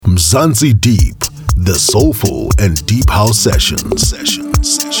Mzansi Deep, the soulful and deep house sessions.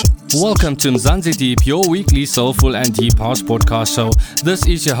 Welcome to Mzansi Deep, your weekly soulful and deep house podcast show. This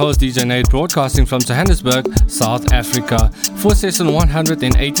is your host DJ Nate, broadcasting from Johannesburg, South Africa. For session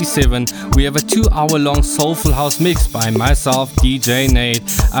 187, we have a 2-hour-long soulful house mix by myself, DJ Nate.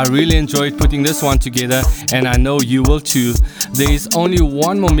 I really enjoyed putting this one together, and I know you will too. There is only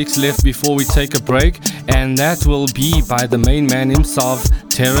one more mix left before we take a break, and that will be by the main man himself,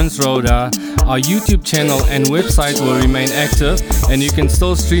 Terence Rhoda. Our YouTube channel and website will remain active, and you can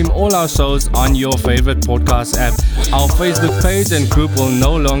still stream all our shows on your favorite podcast app. Our Facebook page and group will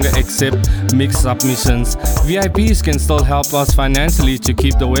no longer accept mixed submissions. VIPs can still help us financially to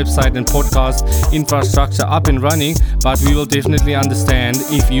keep the website and podcast infrastructure up and running, but we will definitely understand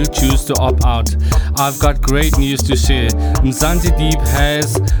if you choose to opt out. I've got great news to share. Mzansi Deep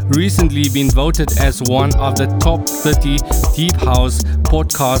has recently been voted as one of the top 30 deep house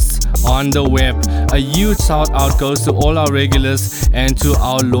podcasts on the web. A huge shout out goes to all our regulars and to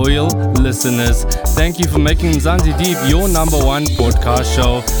our loyal listeners. Thank you for making Mzansi Deep your number one podcast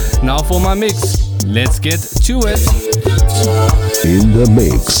show. Now for my mix. Let's get to it. In the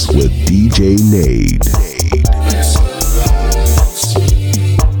mix with DJ Nate.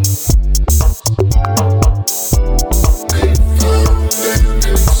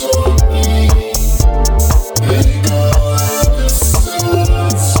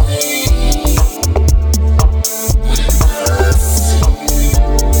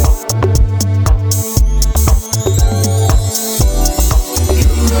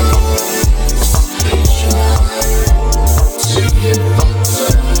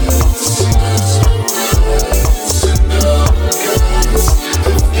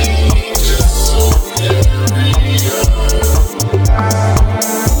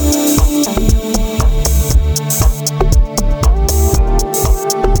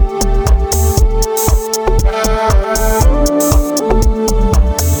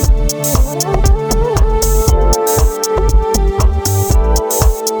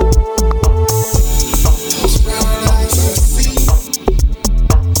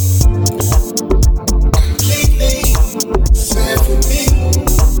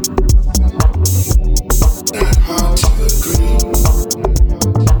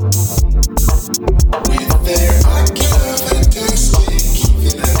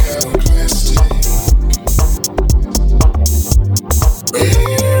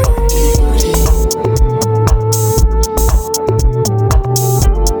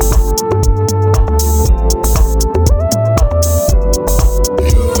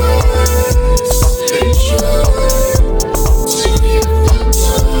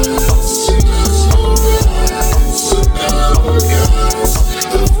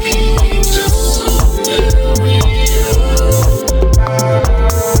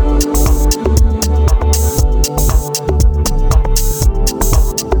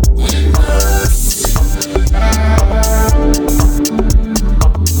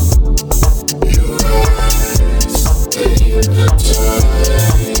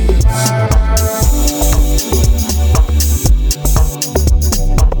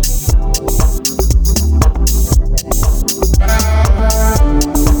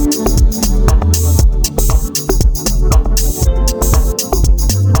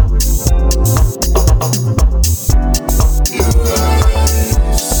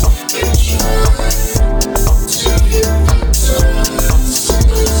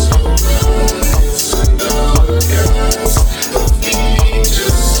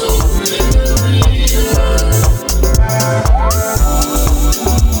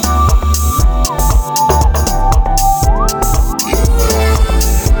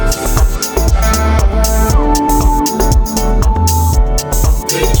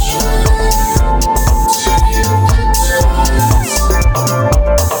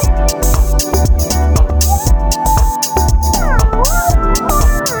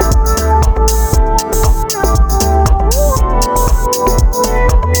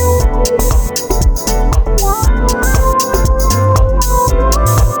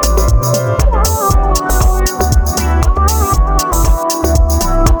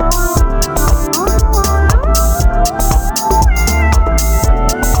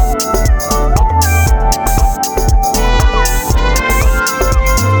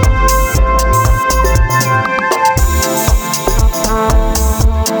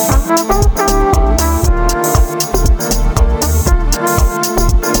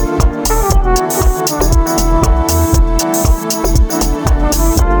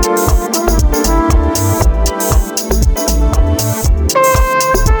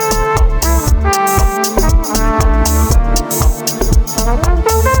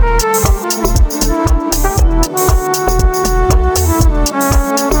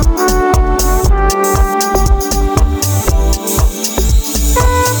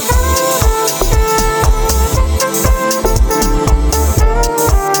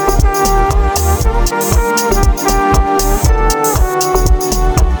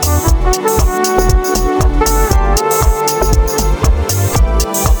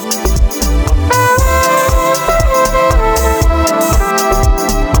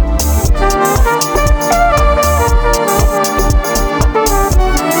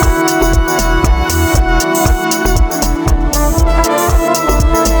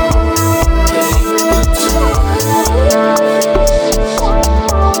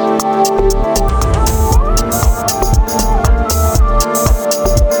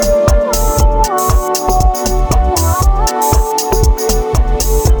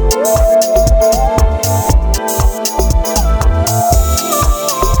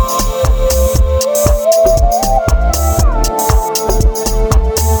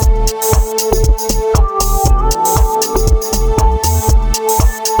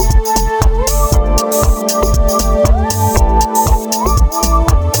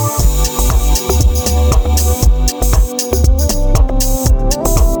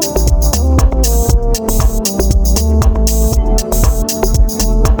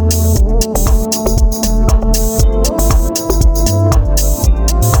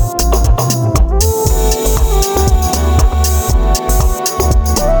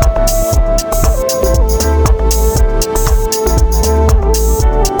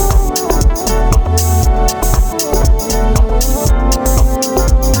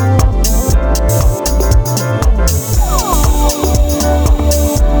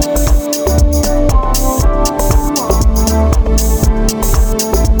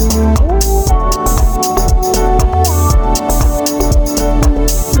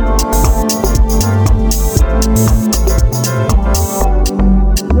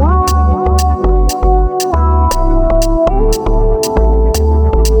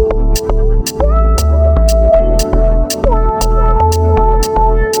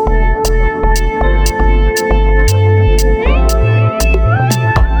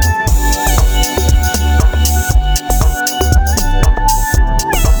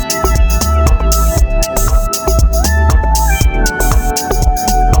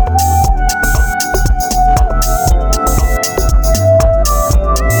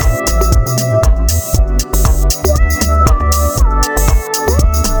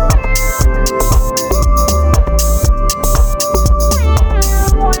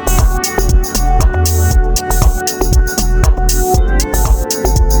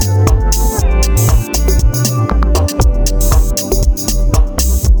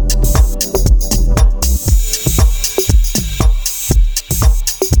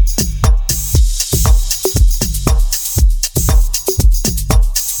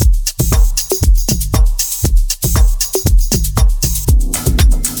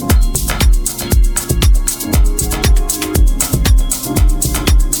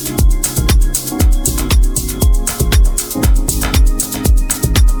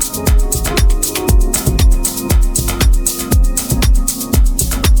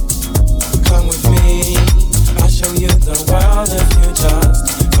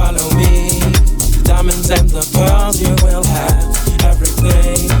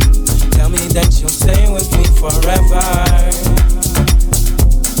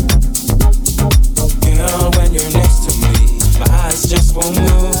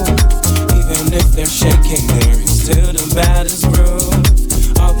 they're shaking their hips to the baddest groove.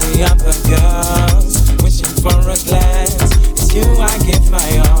 All the other girls wishing for a glance. It's you I give my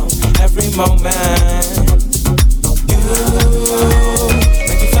all every moment. You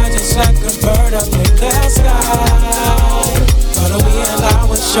make me fly just like a bird up in the sky. Follow me and I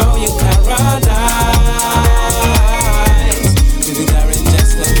will show you paradise. We'll be there in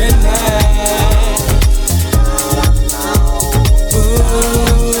just a minute.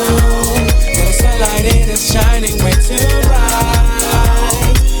 The sunlight it is shining way too bright.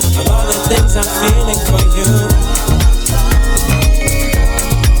 Of all the things I'm feeling for you,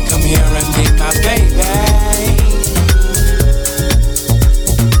 come here and be my baby.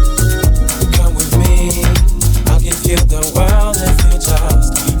 Come with me, I'll give you the world if you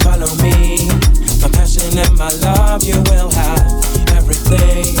just follow me. My passion and my love, you will have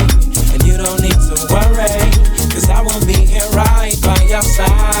everything, and you don't need to worry, 'cause I will be here right by your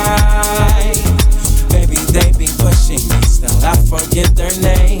side. Baby, they be pushing me, still I forget their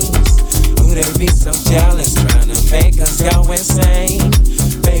names. Ooh, they be so jealous, trying to make us go insane.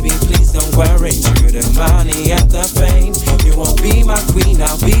 Baby, please don't worry, through the money and the fame. You won't be my queen,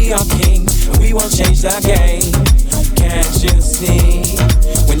 I'll be your king, and we won't change the game. Can't you see,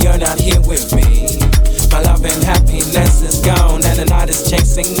 when you're not here with me, my love and happiness is gone, and the night is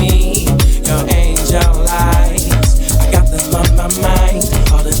chasing me. Your angel lights, I got them on my mind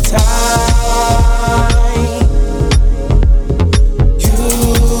all the time. You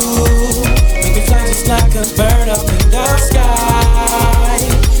make me fly just like a bird up in the sky.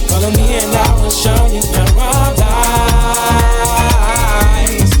 Follow me and I will show you paradise.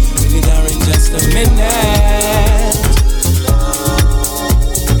 We'll be there in just a minute.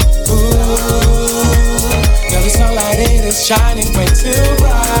 Girl, the sunlight it is shining way too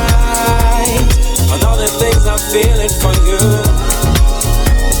bright. On all the things I'm feeling for you,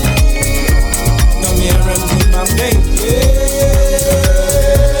 come here and be my baby.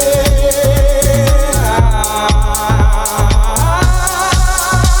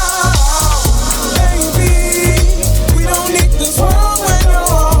 Baby, we don't need this world when you're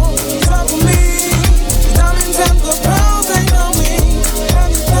on top of me. Diamonds and the pearls they know me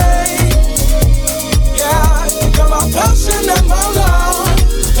everything. Yeah, you got my passion and my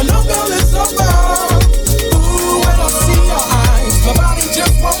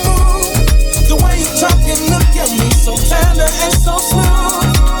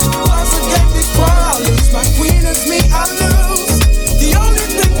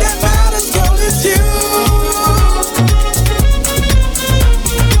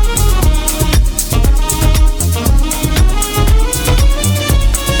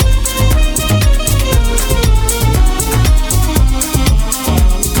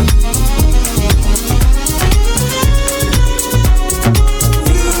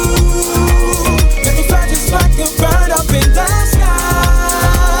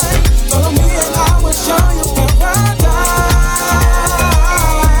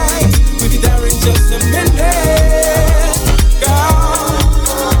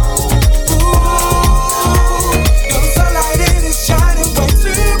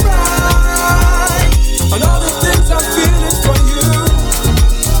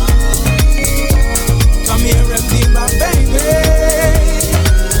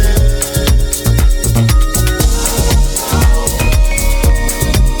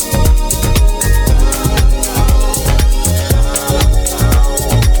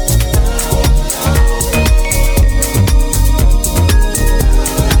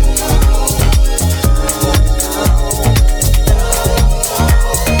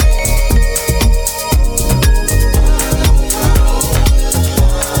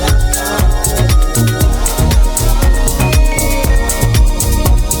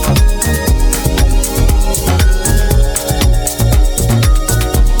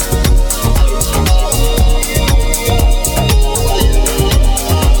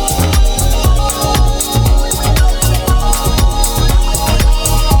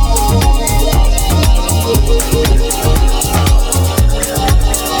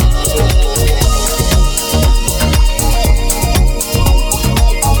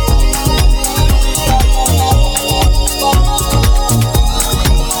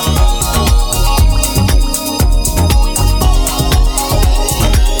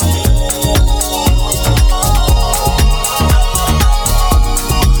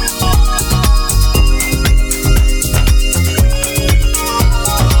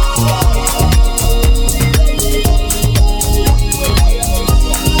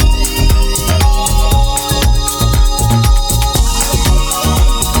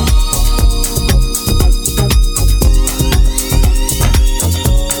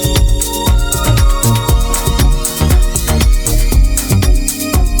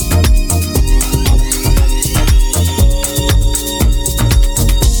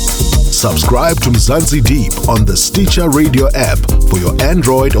Subscribe to Mzansi Deep on the Stitcher Radio app for your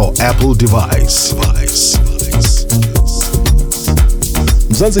Android or Apple device.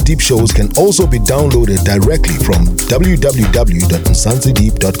 Mzansi Deep shows can also be downloaded directly from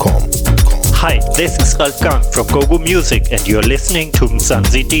www.mzansideep.com. Hi, this is Ralf Gang from Gogo Music and you're listening to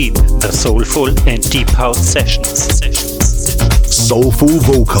Mzansi Deep, the soulful and deep house sessions. Soulful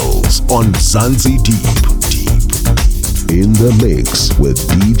vocals on Mzansi Deep. In the mix with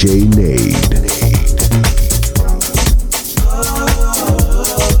DJ Nade.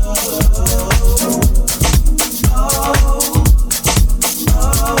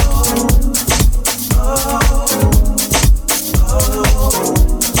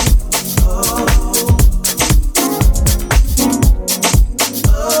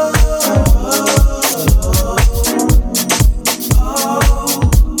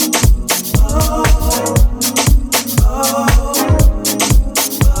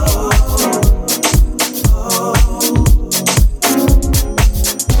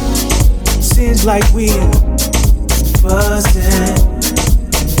 Like we're fussing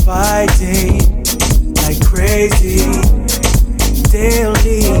and fighting like crazy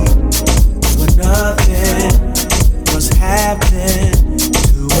daily, but nothing was happening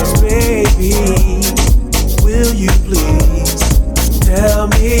to us, baby. Will you please tell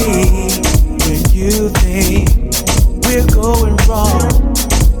me when you think we're going wrong?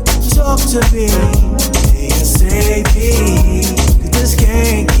 Talk to me ASAP, 'cause this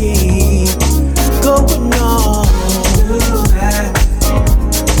can't keep going on. Do that,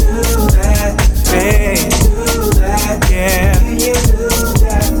 hey, do that, yeah. Can you do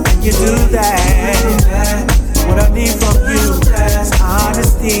that? Can you do that? What I need from you is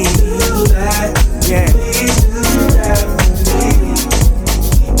honesty. Yeah. Please do that for me.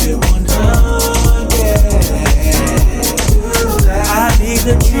 Keep it 100. I need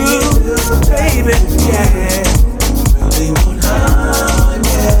the truth, baby. Yeah. Really 100.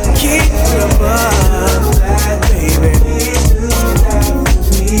 Keep it above that, baby.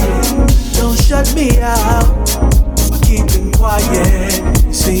 Don't shut me out by keeping quiet.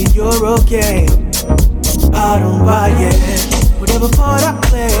 Say you're okay, I don't buy it. Whatever part I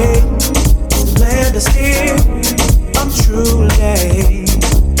play, land us here. I'm truly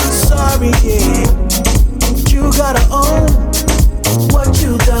sorry, yeah. But you gotta own what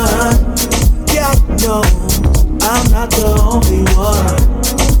you done. Yeah, no, I'm not the only one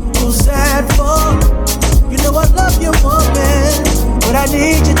who's sad for. You know I love you, woman, but I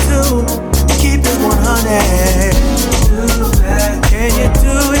need you to keep it 100. Do that. Can you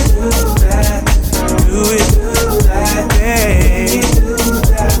do it? Do that. Do it. Do that, babe. Do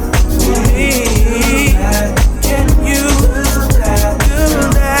that. Please. Can you do that? Do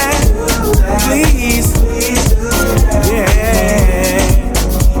that. Please. Please do that. Yeah.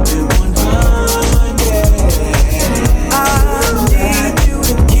 Keep it 100. I need you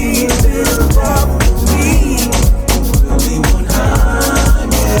to keep it up for me. Really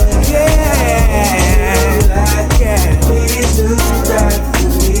 100. Yeah. Please do that for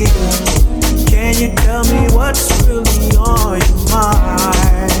me. Can you tell me what's really on your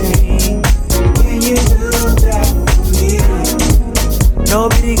mind? Can you do that for me?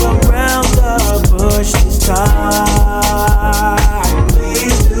 Nobody gon' round the bush this time.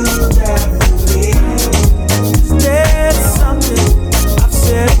 Please do that for me. There's something I've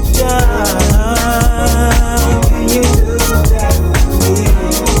said and done. Can you do that for me?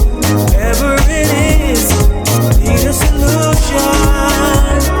 Whatever it is, need a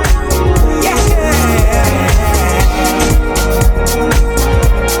solution. Yeah.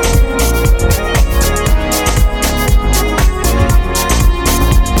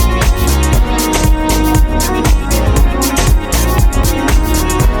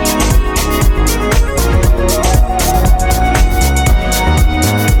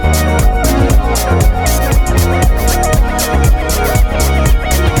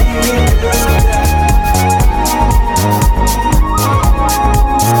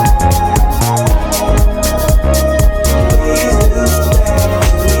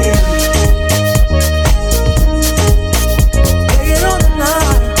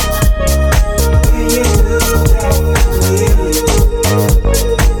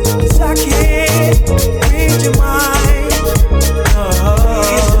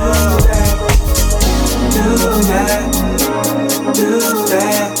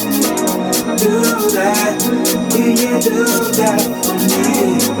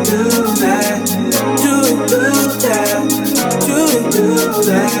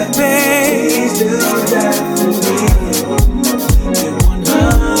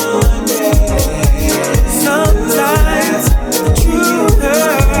 Sometimes the truth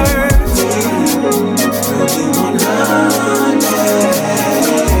hurts.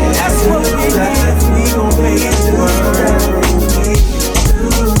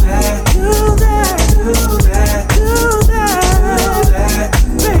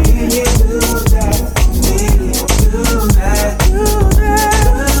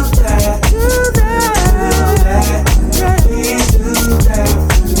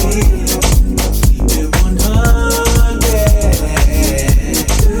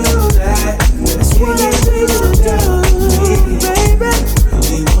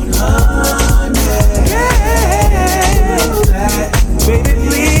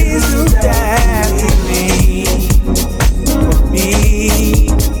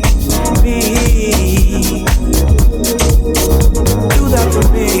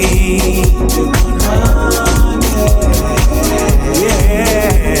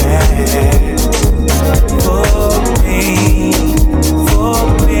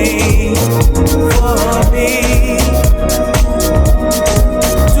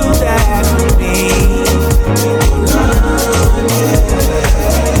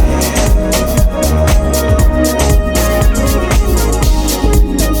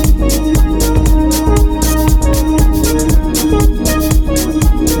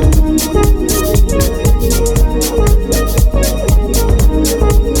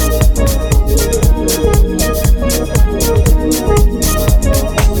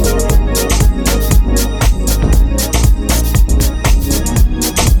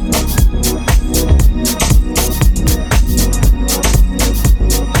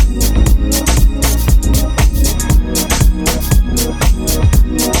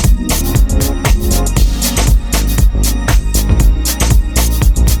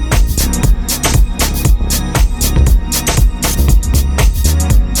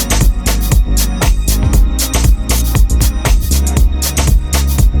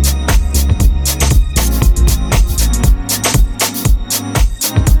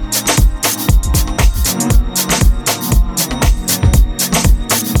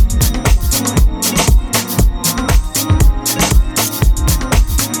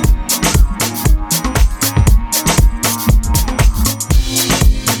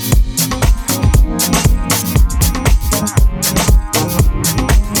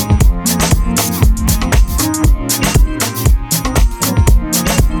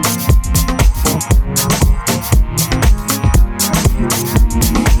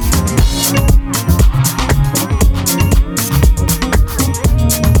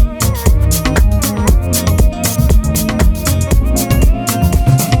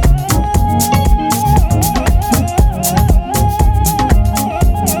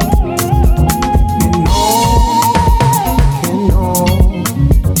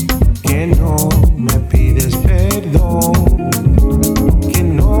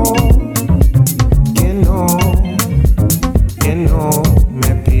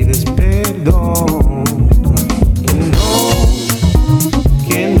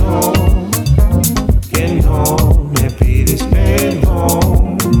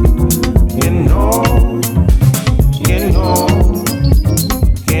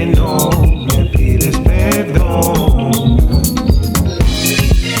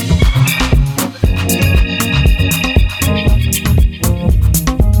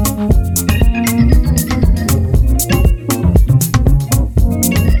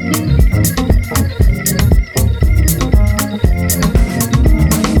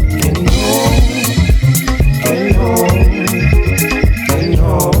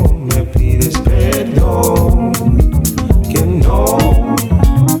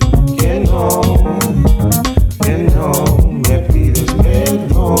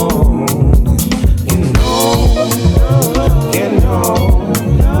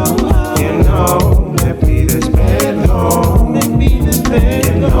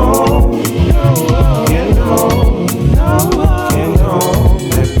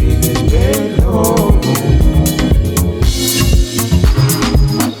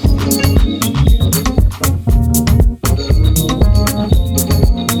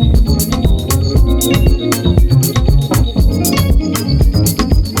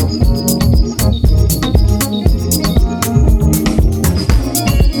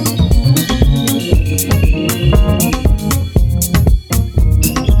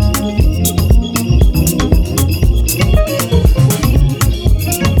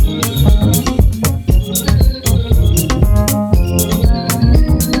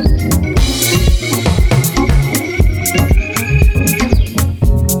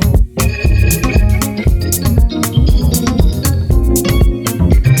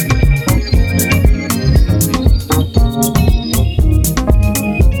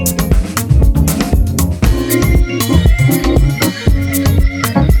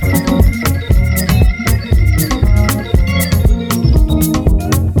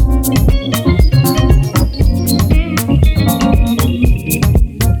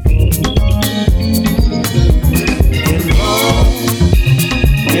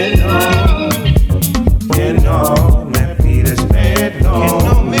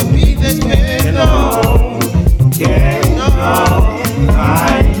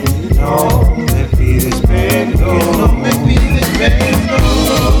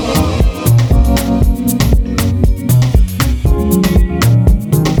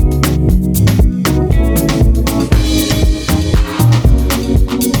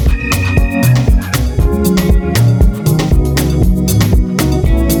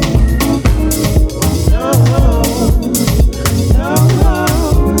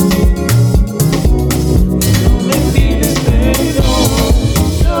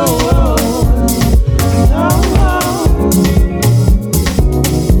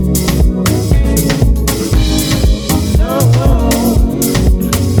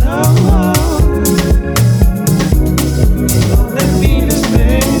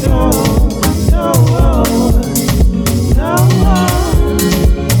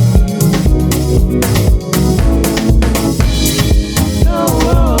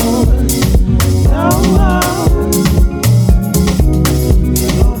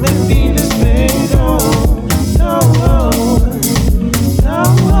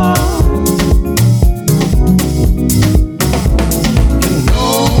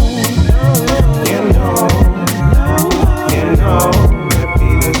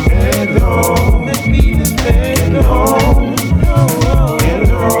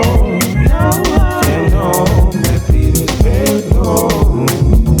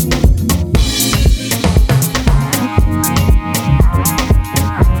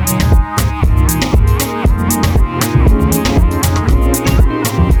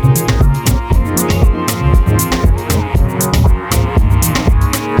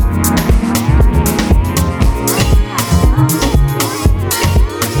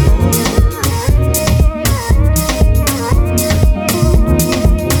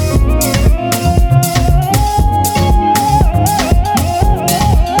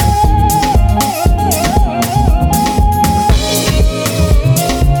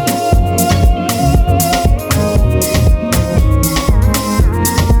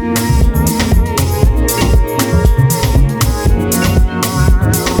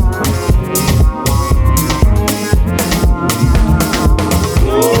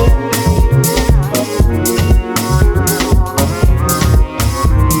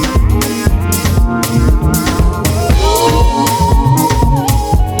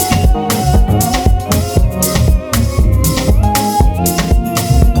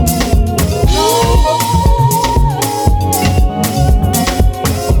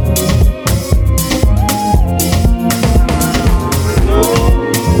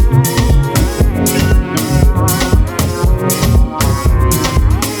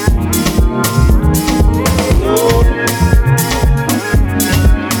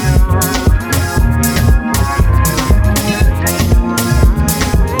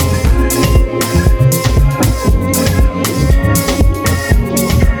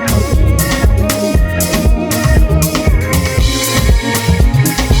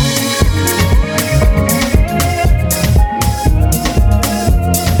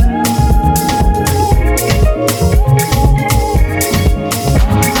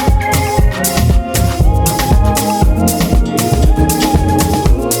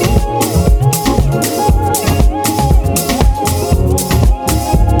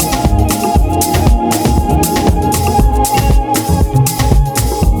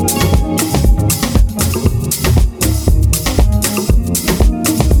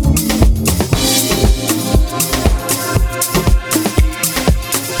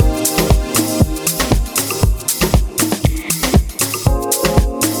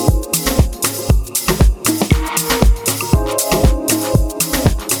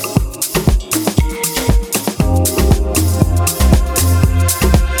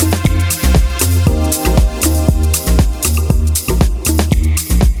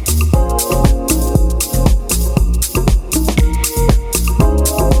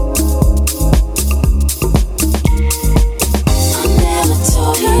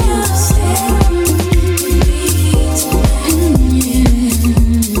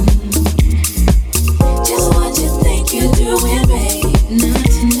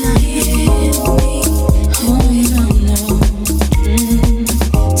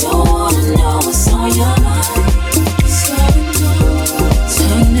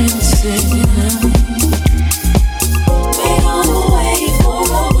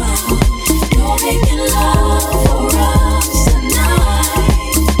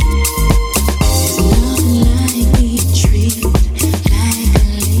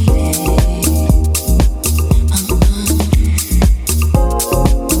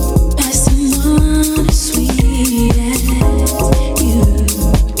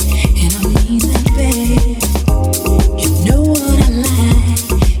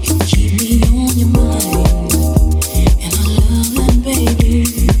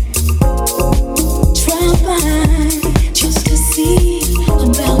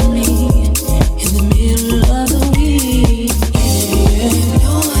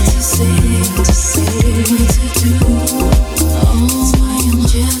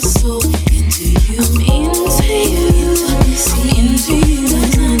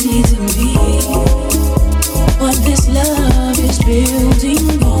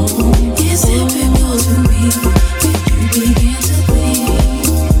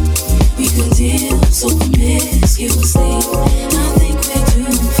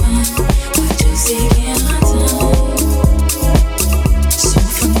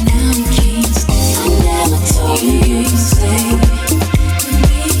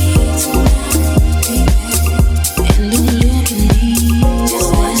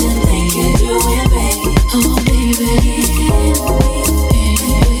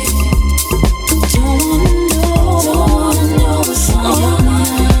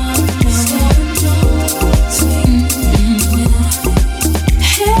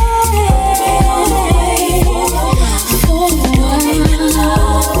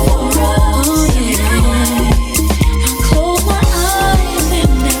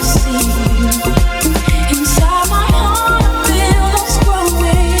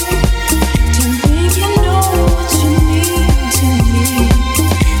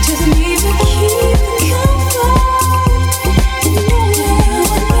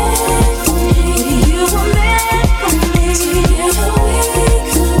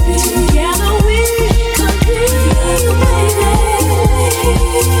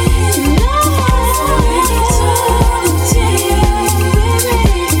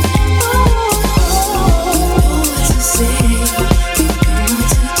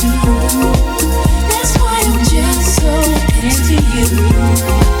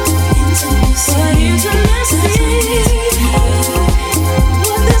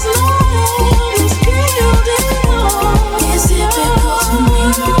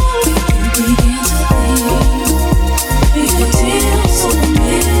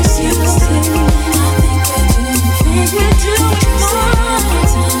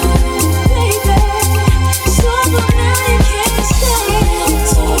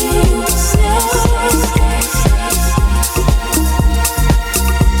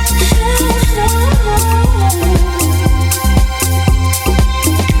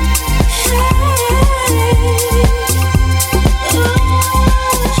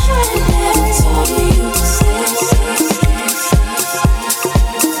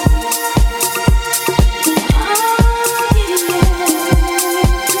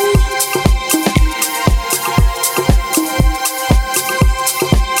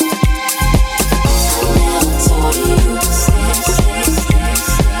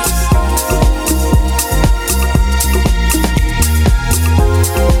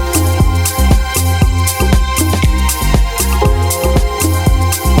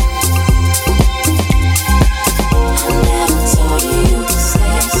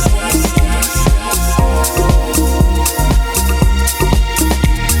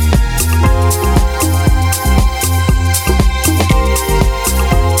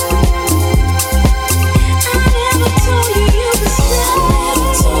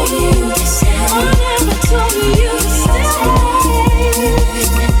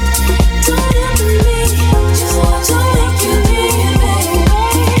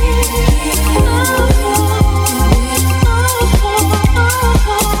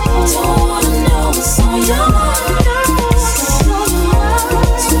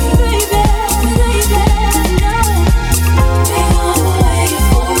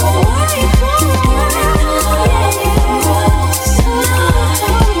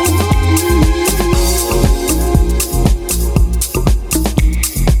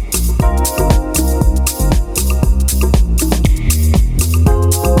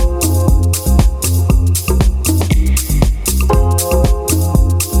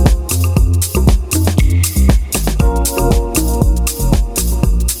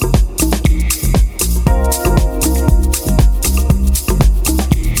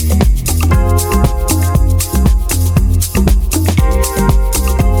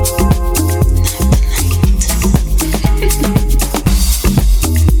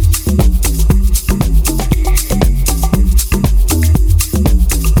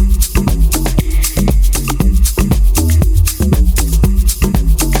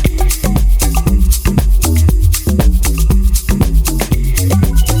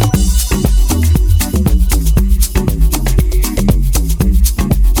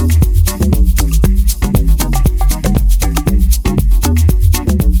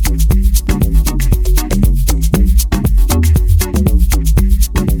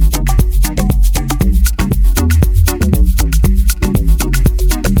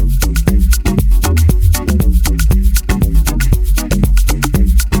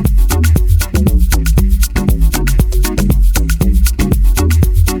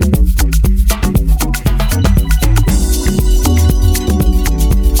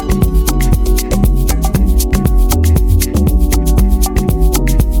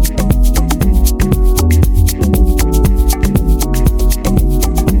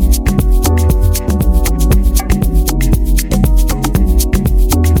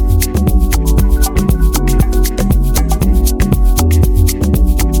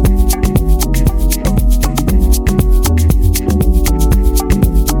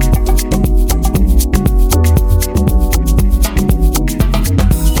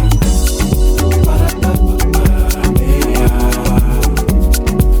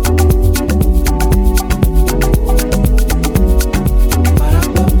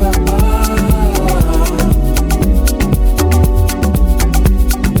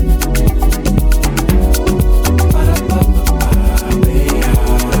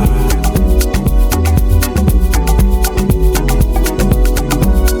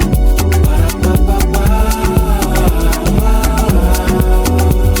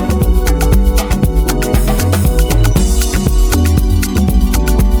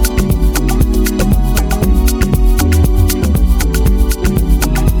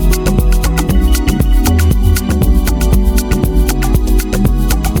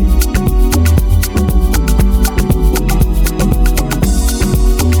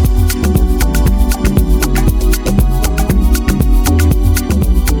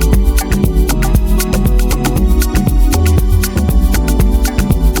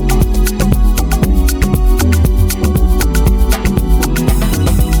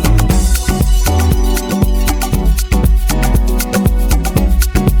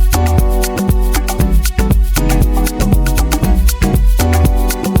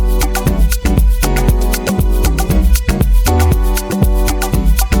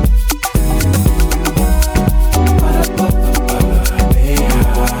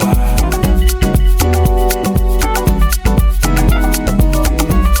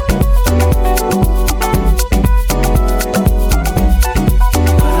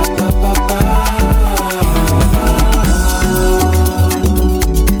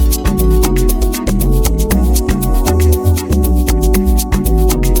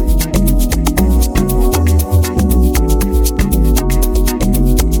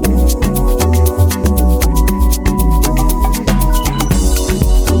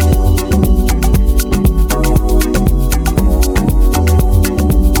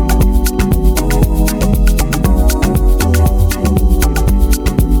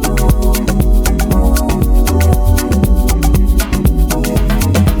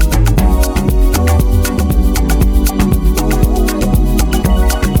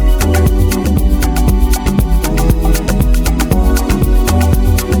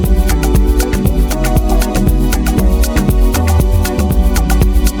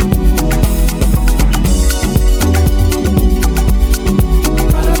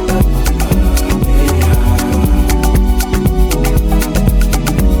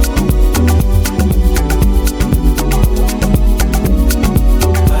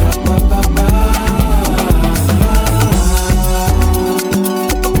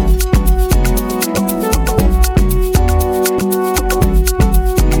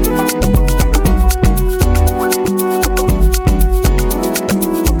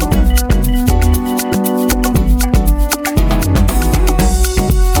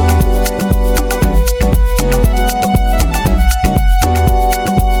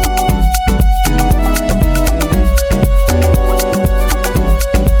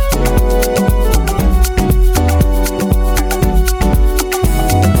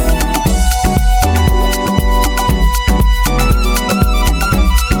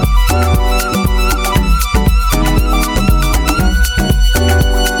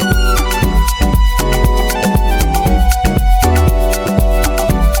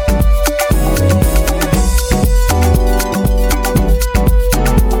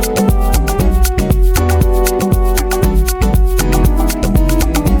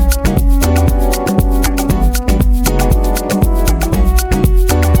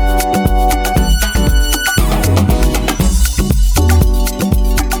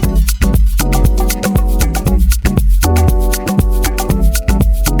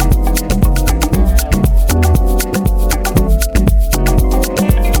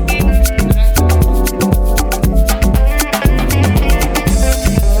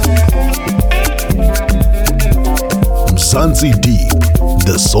 Mzansi Deep,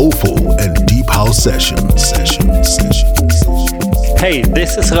 the soulful and deep house sessions. Hey,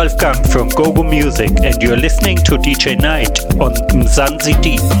 this is Ralf Gang from Gogo Music, and you're listening to DJ Night on Mzansi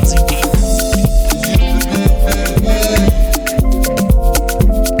Deep.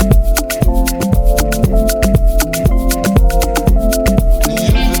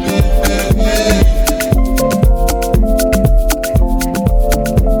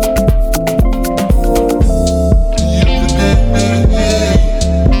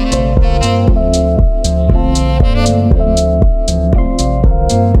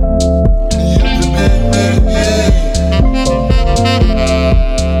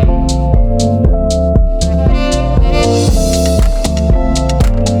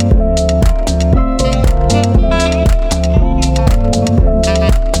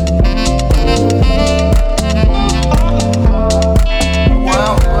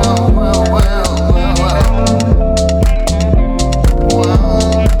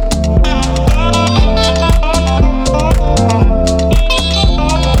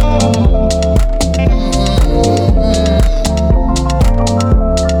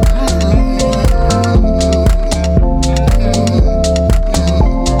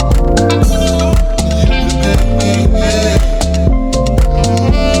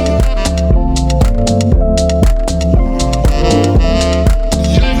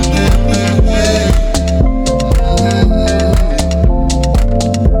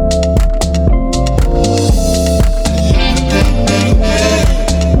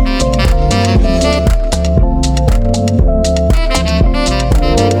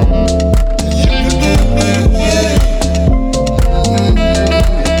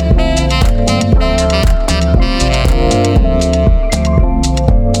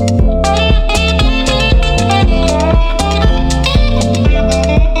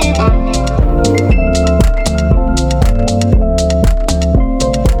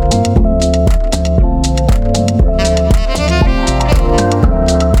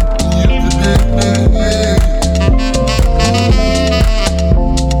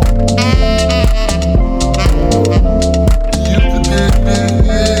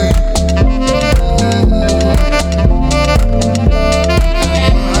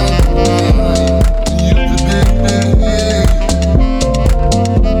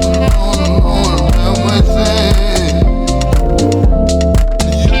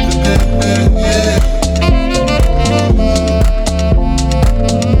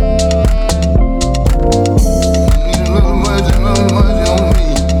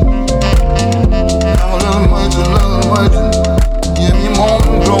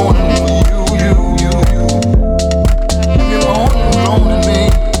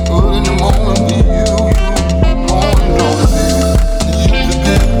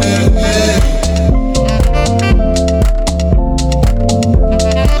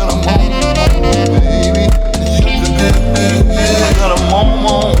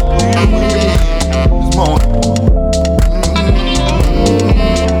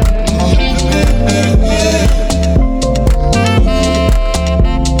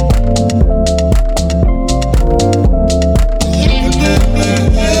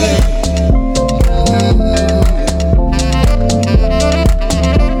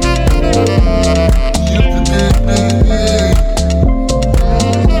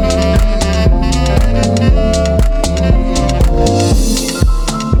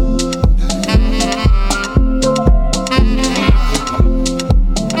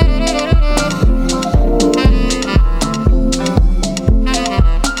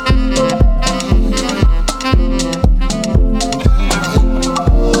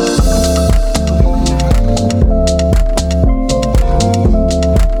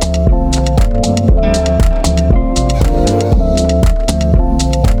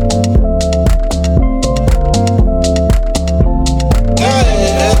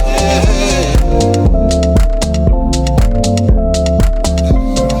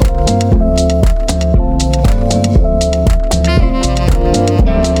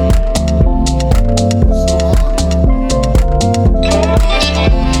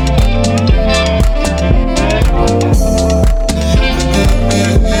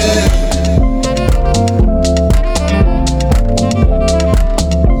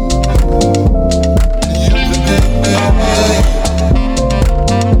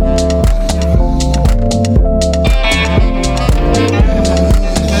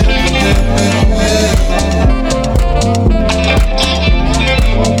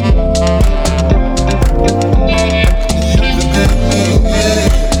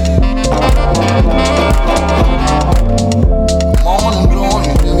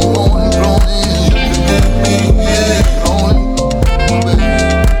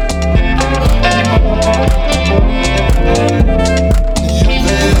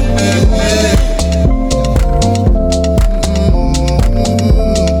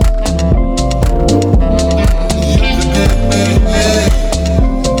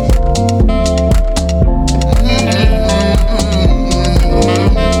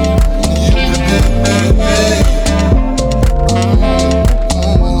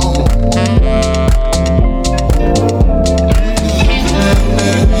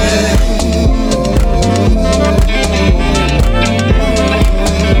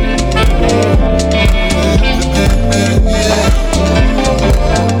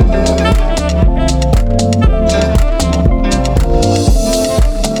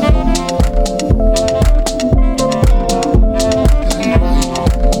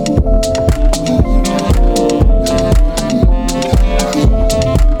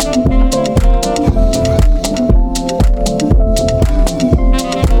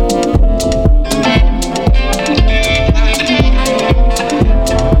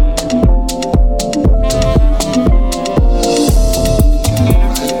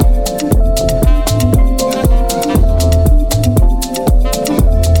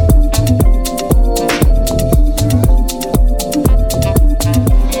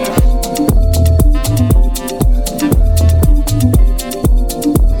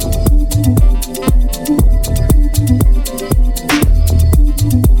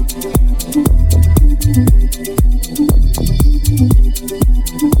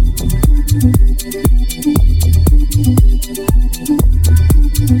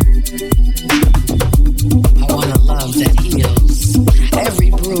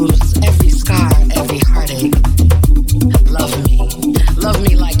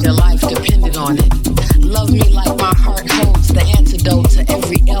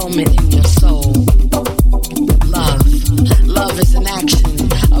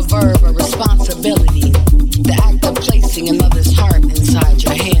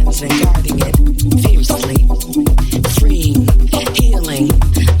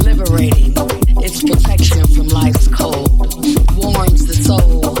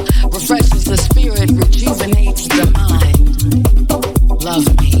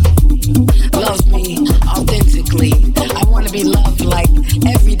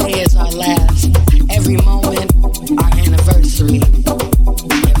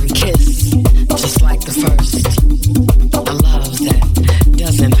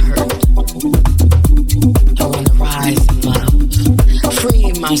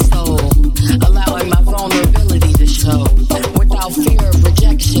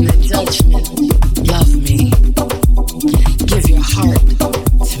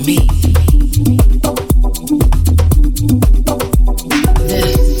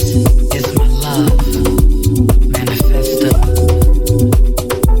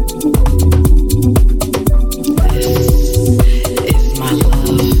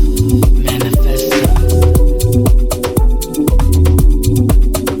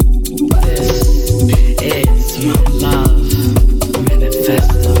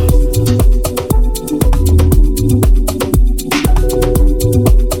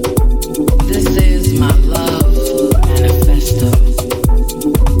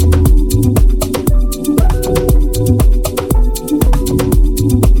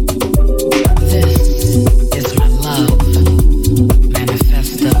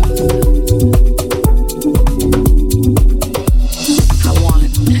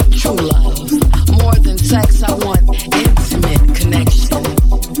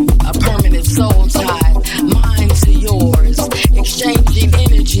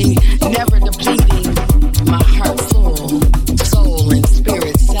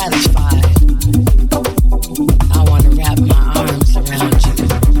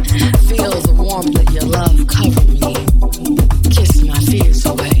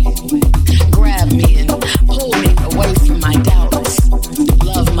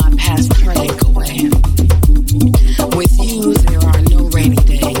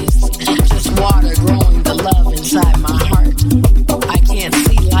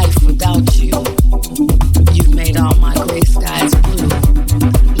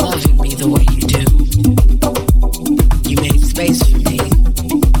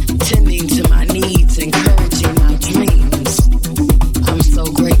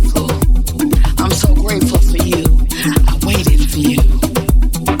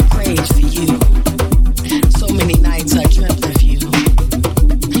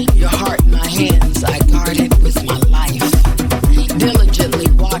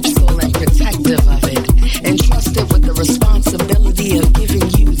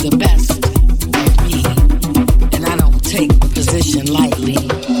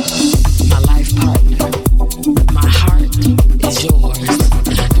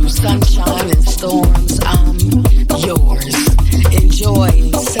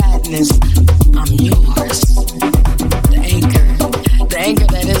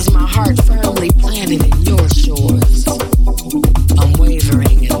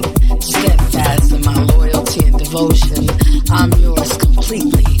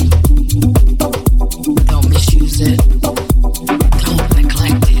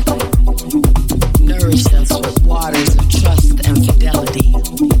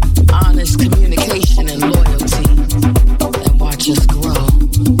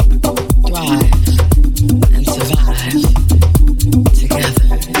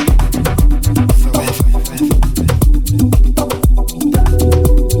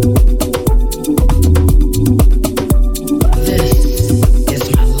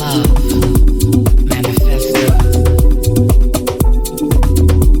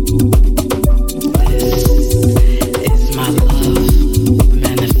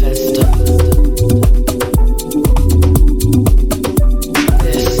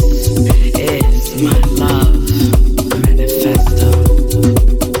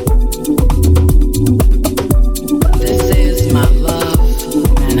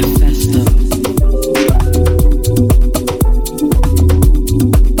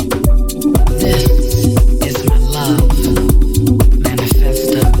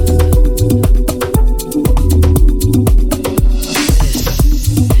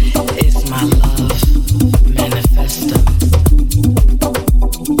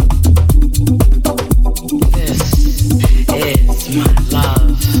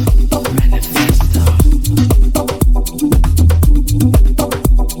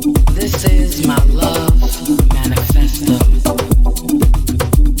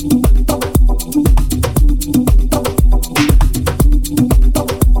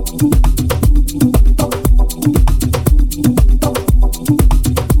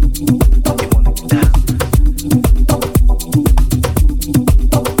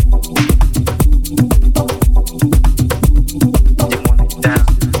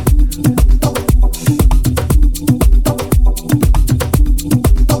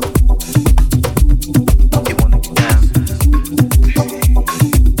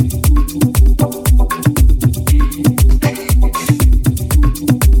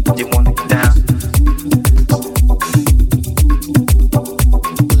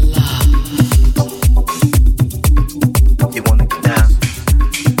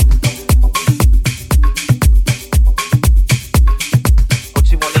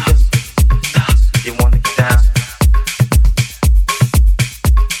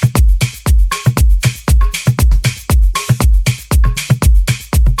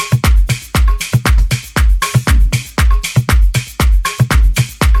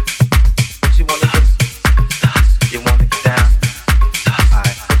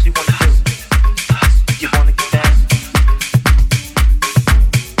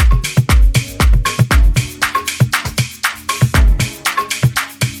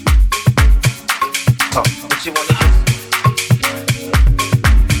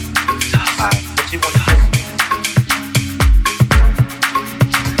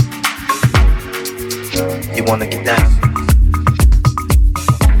 wanna get down.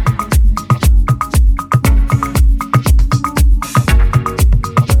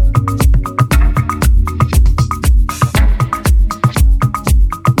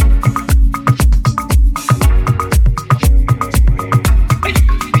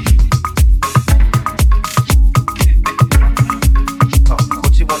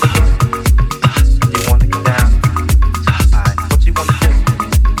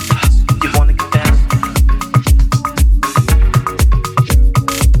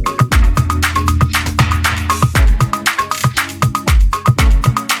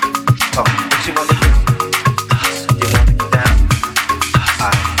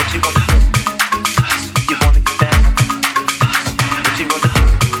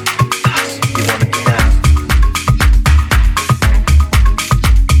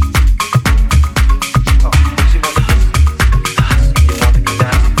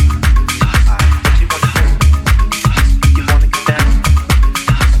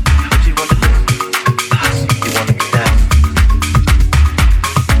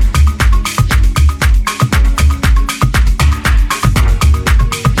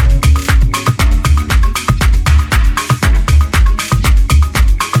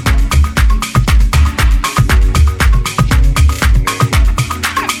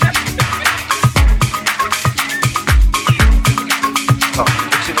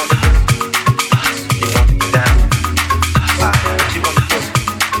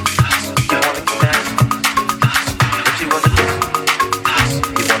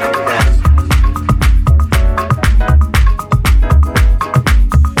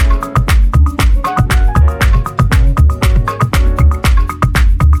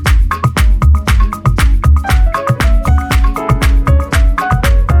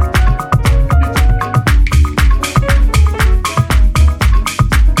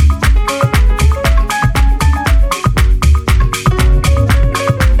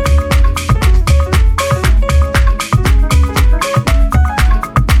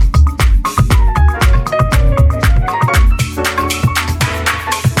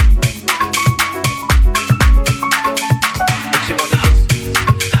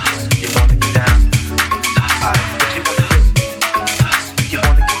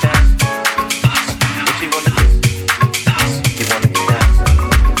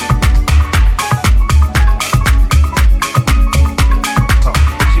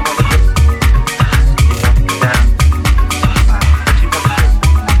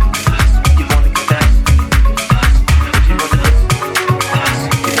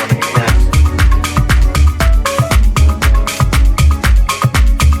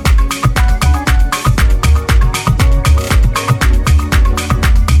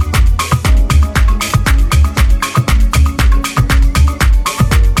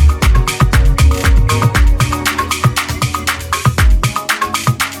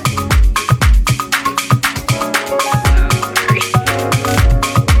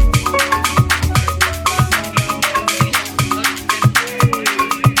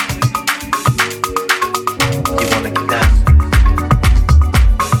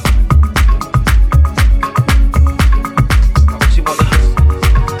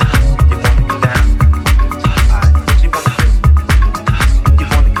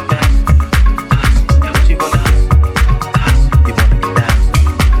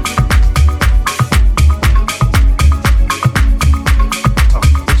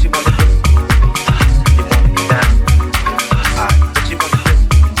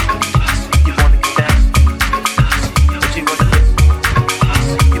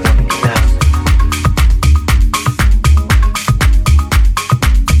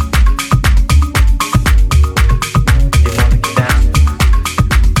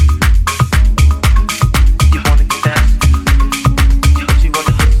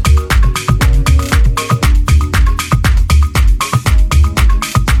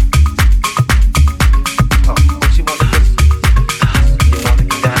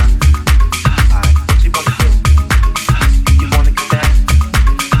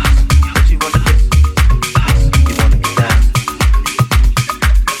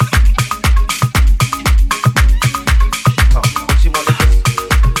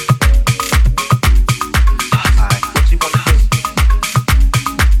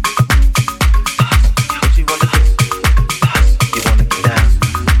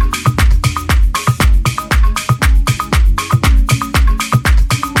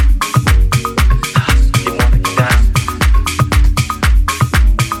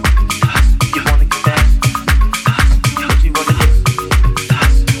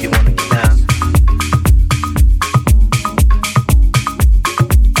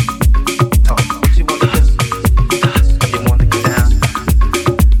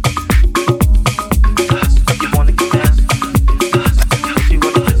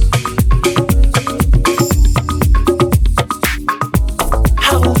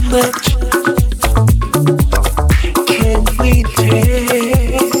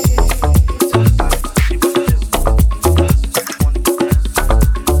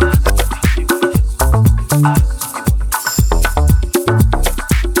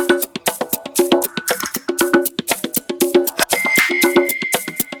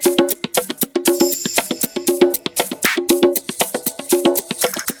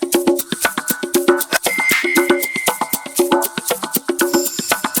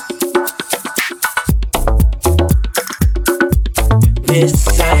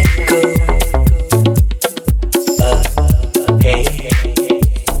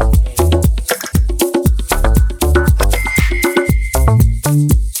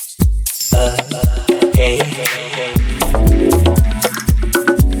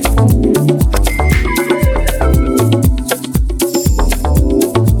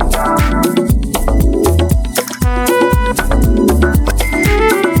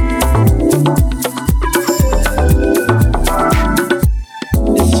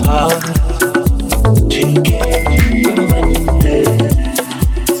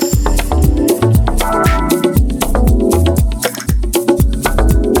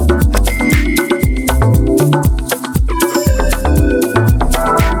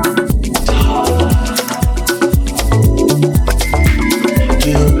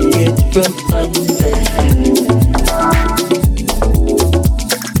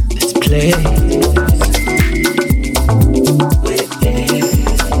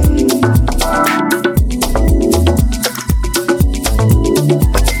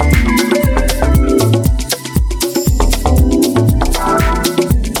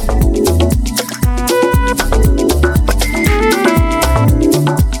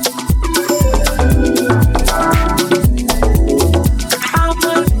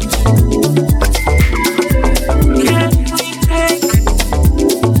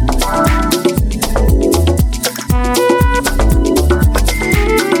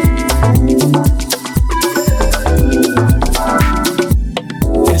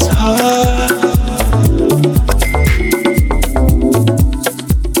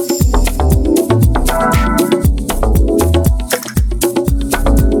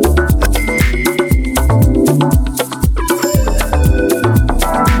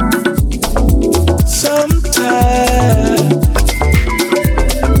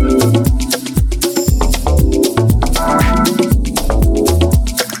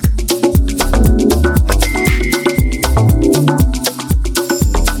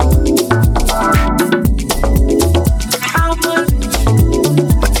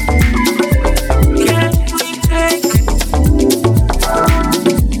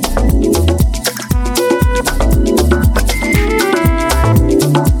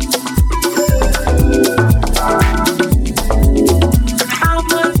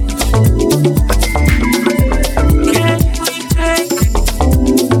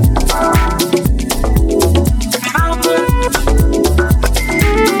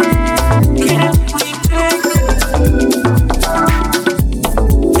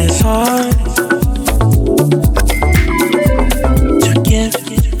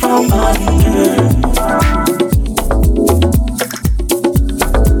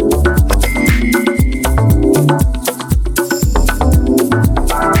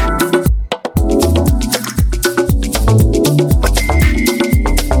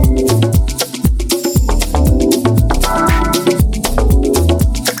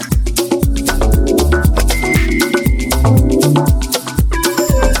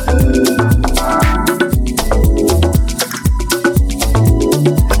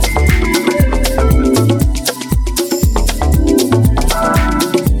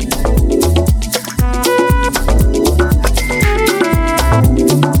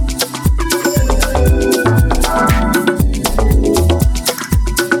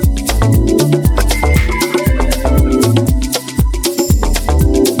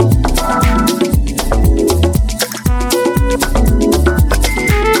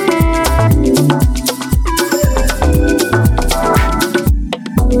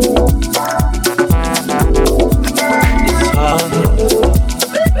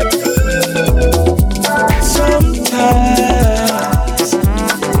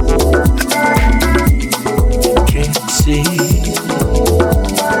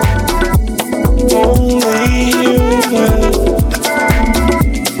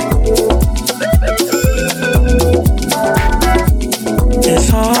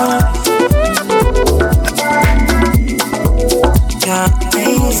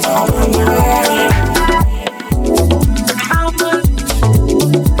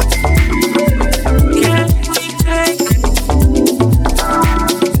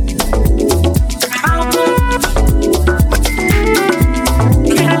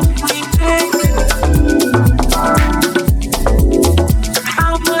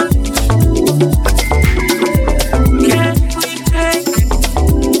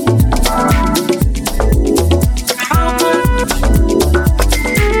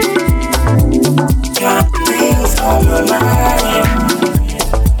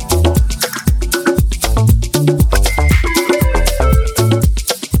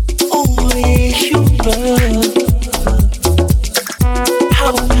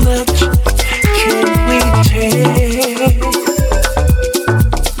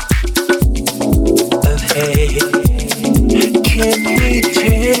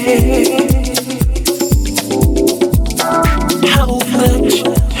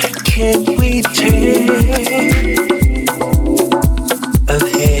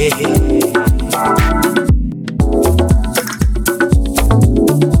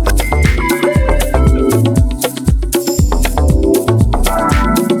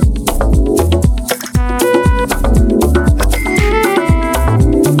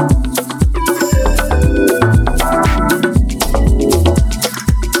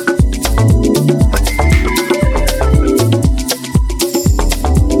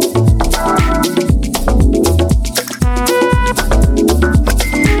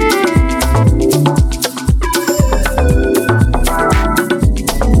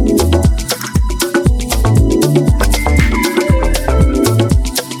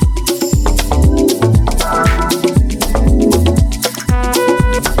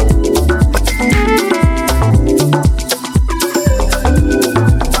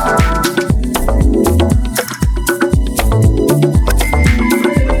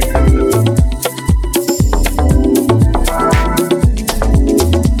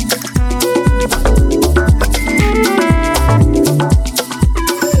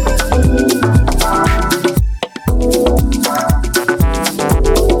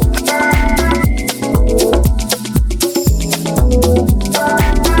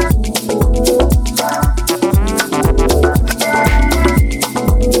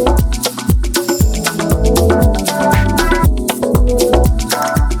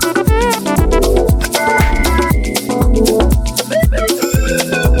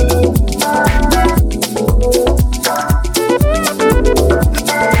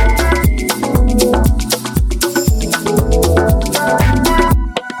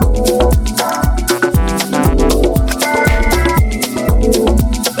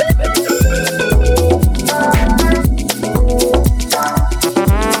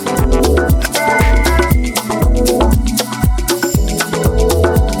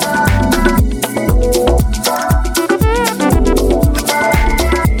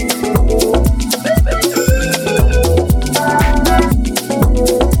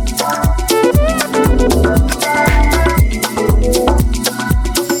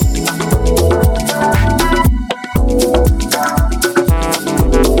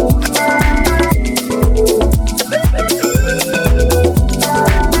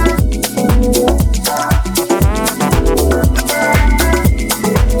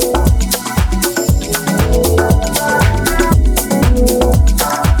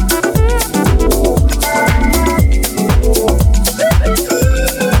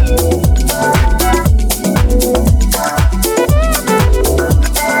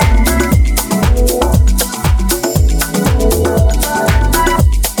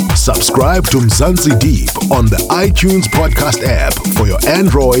 Subscribe to Mzansi Deep on the iTunes podcast app for your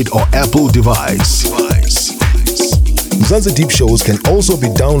Android or Apple device. Mzansi Deep shows can also be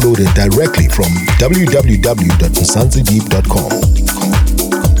downloaded directly from www.mzansideep.com.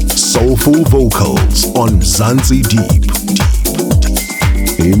 Soulful vocals on Mzansi Deep.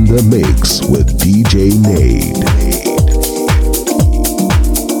 In the mix with DJ Nade.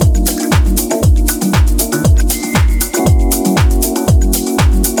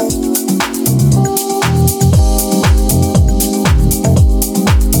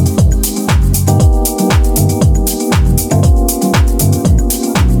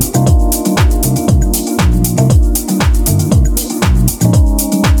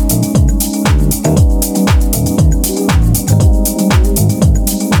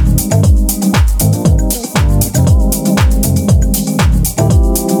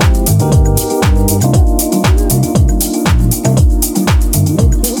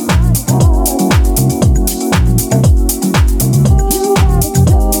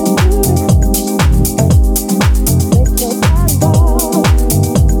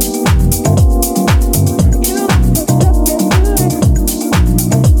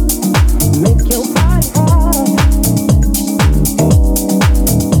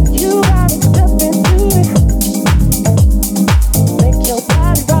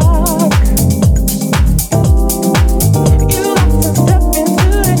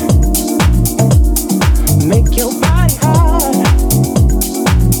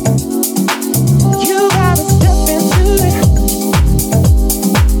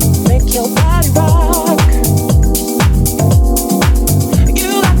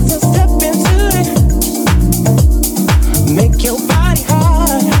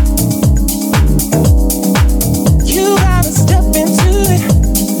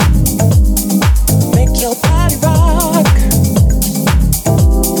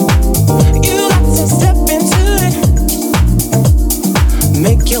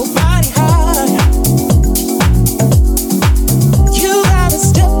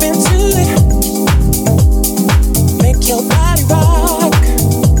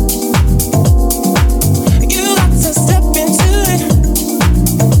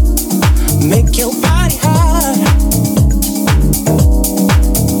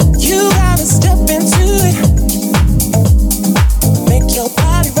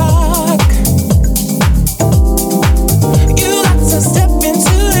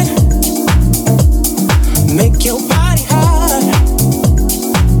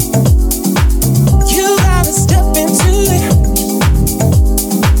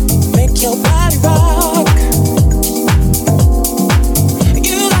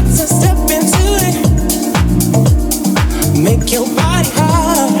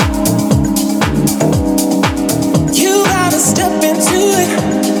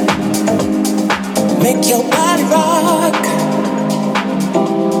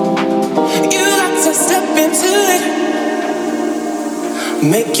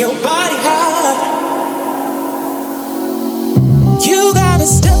 your body hot. You gotta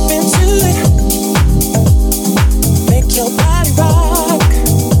step into it. Make your body rock.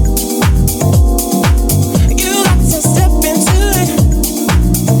 You got to step into it.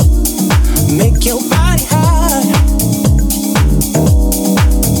 Make your body hot.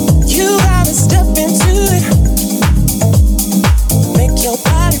 You gotta step into it. Make your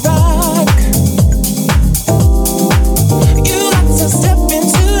body rock. You got to step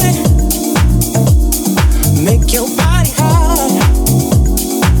into it. Make your body hot.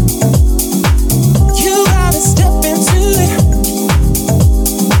 You gotta step into it.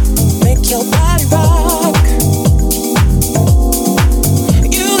 Make your body rock.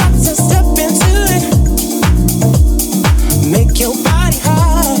 You got to step into it. Make your body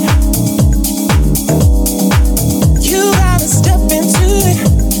hot. You gotta step into it.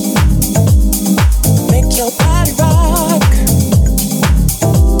 Make your body rock.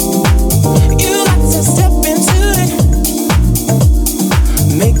 You got to step into it.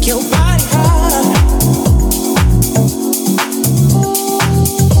 Make your body hot.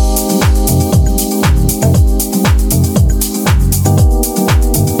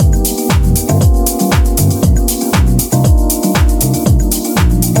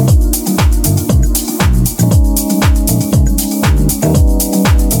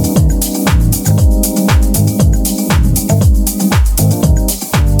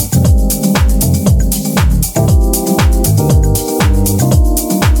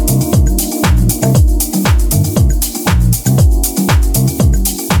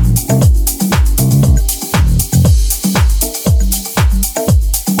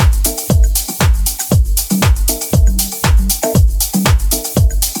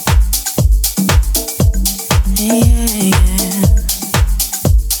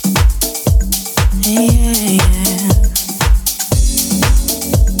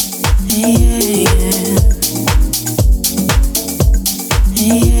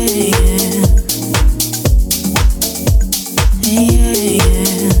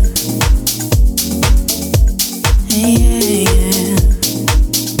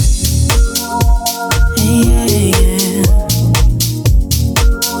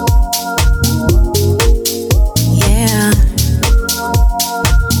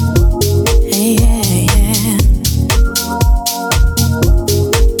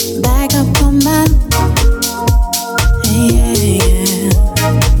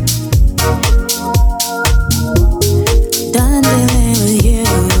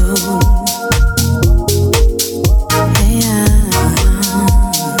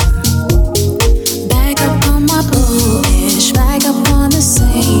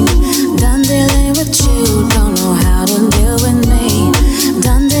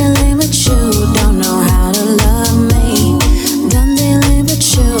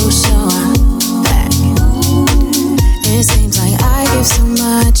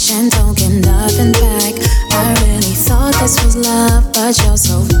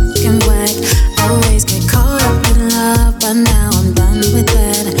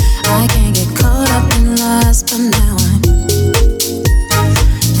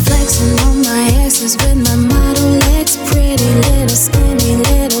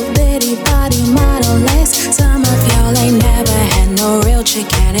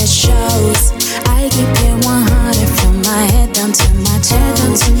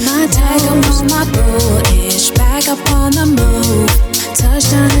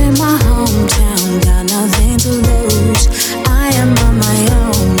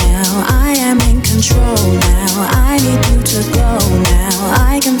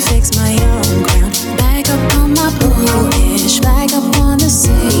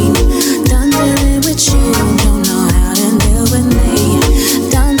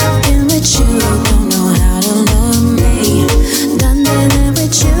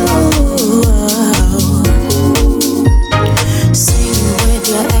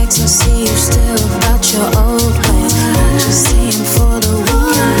 Exercise.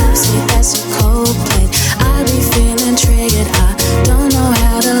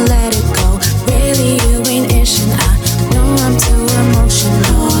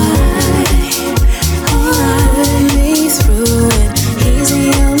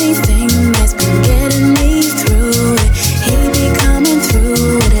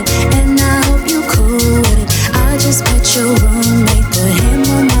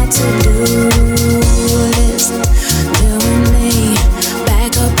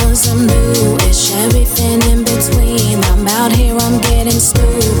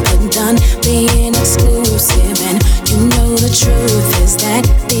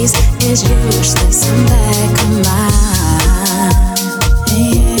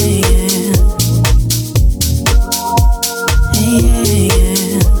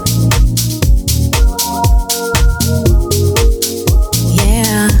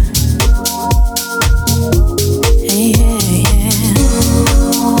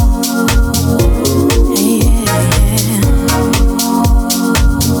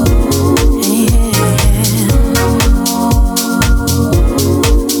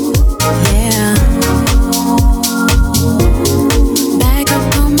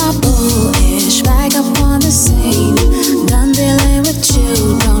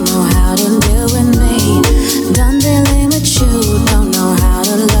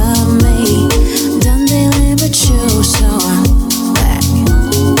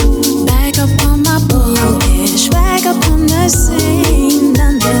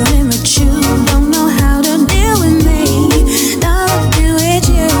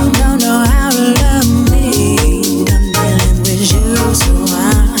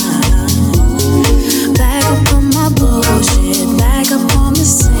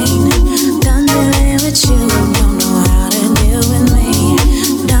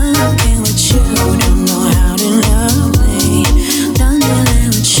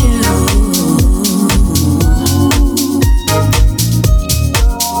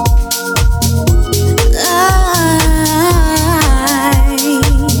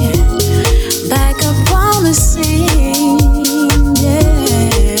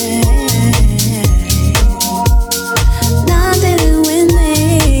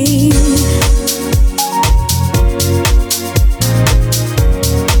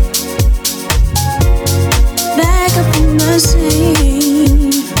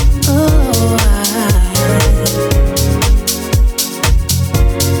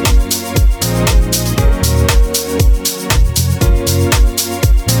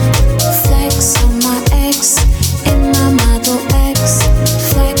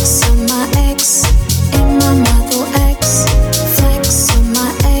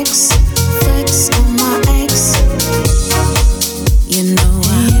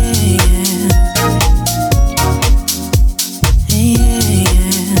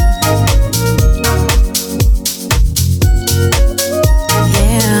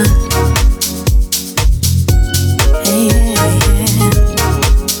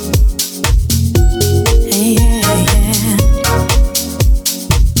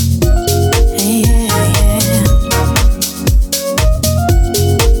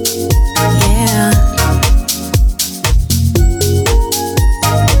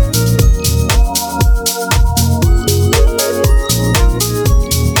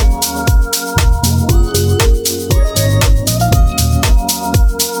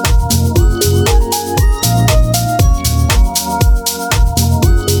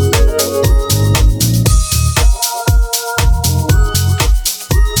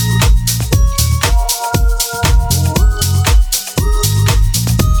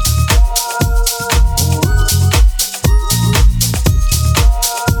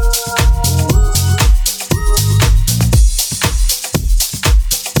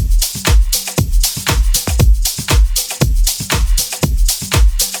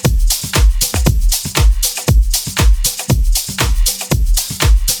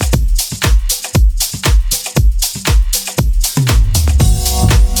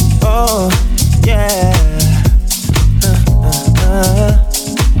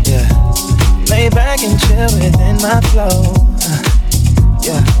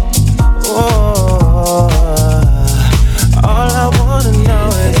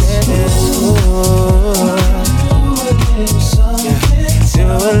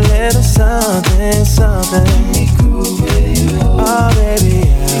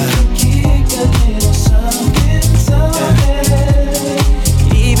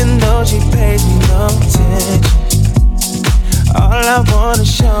 no attention. All I wanna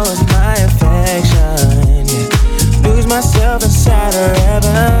show is my affection, yeah. Lose myself inside her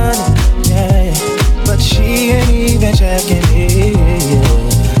heaven, yeah. But she ain't even checking in,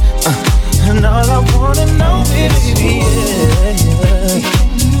 and all I wanna know is, yeah.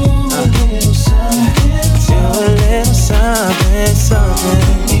 Do a little something,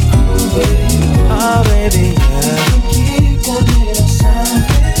 something. Oh, baby, yeah. Keep a little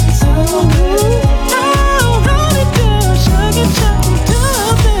something, something.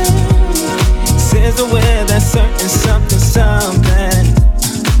 Sizzle with a certain something, something.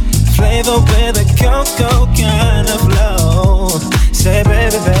 Flavor with a cocoa kind of flow. Say,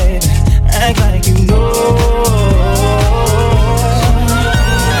 baby, baby, act like you know.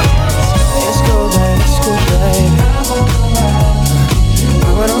 It's cool, baby, it's cool, baby. I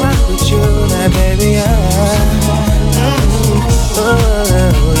wanna rock with you, now, baby, yeah. Oh,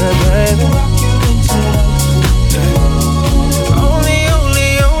 yeah, baby.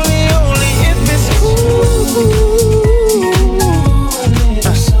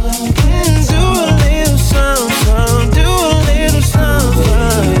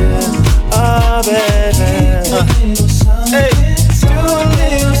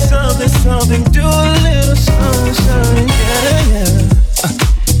 Something, do a little something, something, yeah, yeah.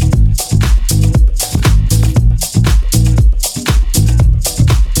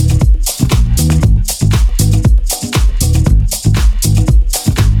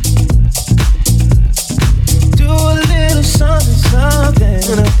 Do a little something, something.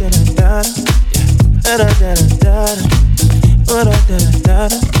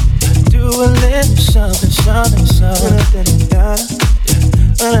 Do a little something, something, something.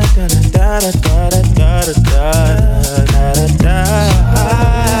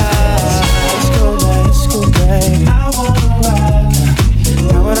 Let's go, baby. I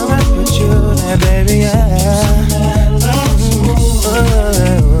wanna rock with you, now, baby, yeah.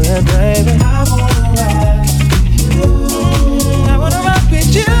 Oh, yeah, baby. I wanna rock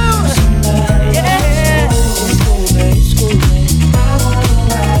with you, yeah. Let's go, baby.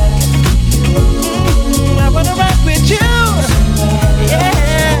 I wanna rock with you.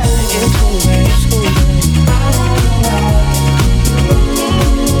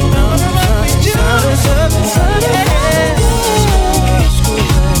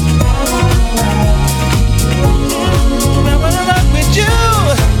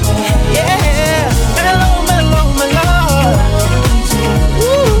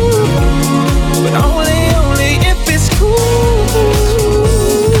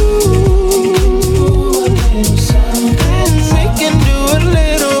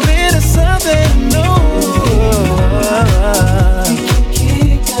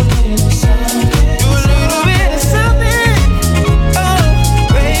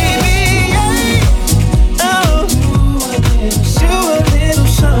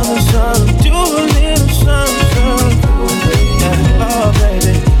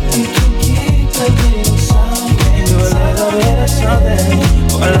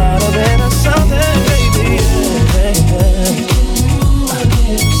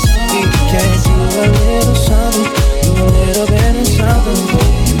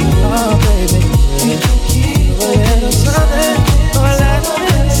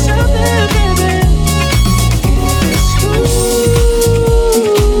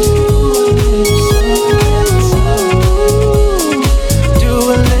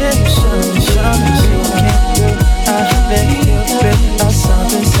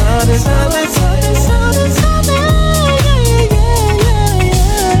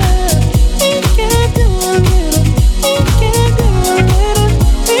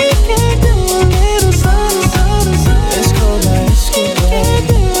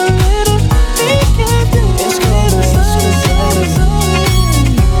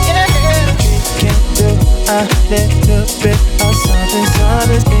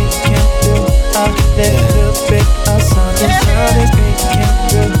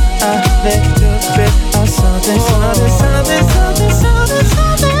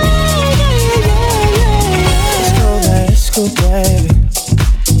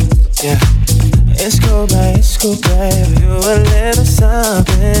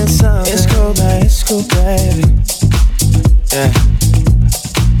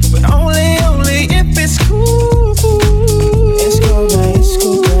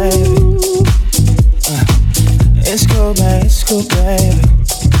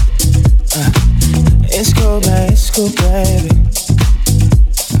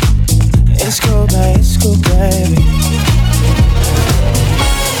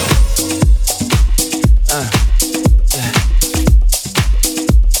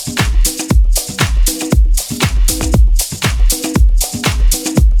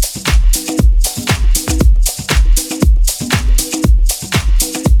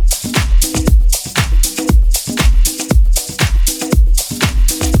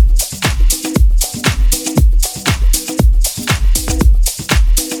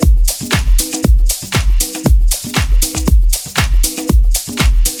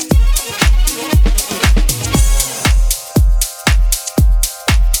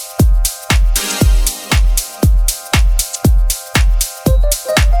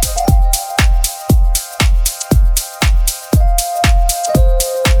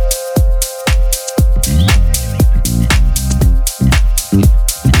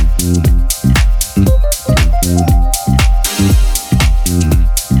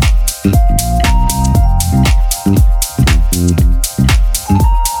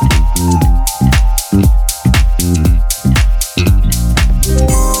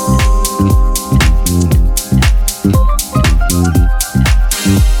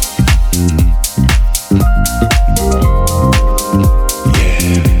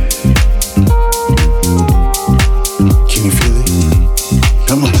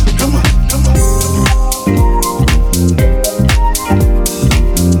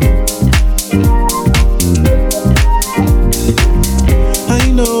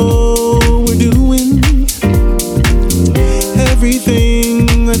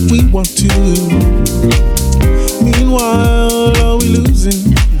 we want to. Meanwhile, are we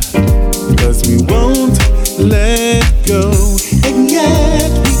losing? 'Cause we won't let go. And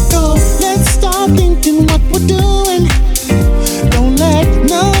yet we go. Let's start thinking what we're doing. Don't let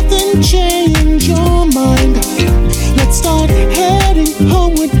nothing change your mind. Let's start heading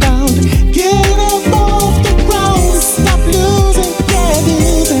homeward bound. Get up off the ground. Stop losing, yeah,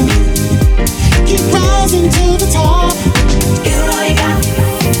 losing. Keep rising to the top. Give it all you got.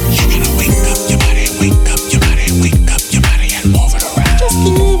 You gotta wake up your body, wake up your body, wake up your body and move it around. Just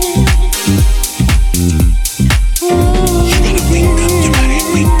give it. You gotta wake up your body,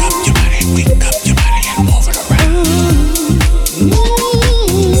 wake up your body, wake up your body and move it around.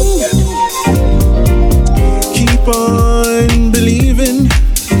 Keep on believing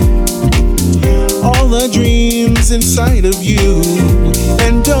all the dreams inside of you,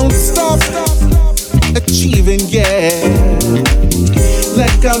 and don't stop achieving, yeah.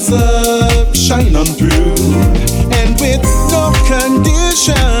 Let God's love shine on through, and with no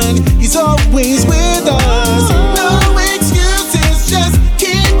condition, He's always with us. No excuses, just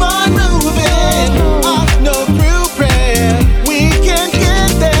keep on moving. I know through prayer we can get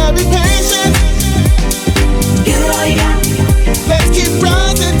there. Be patient. Give it all you got. Let's keep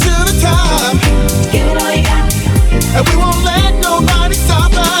rising to the top. Give it all you got. And we won't let nobody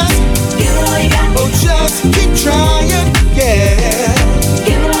stop us. Give it all you got. Oh, just keep trying, yeah.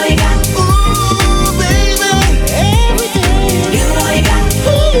 Give it all you got. Ooh, baby, everything. Give it all you got.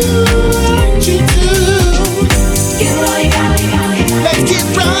 Ooh, what you do. Give it all you got. Let's keep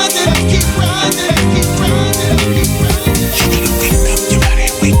rising, let's keep rising, let's keep rising, let's keep rising. You gotta wake up your body,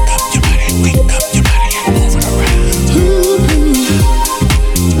 wake up your body, wake up your body and move it around.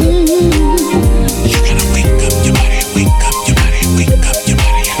 You gotta wake up your body, wake up your body, wake up your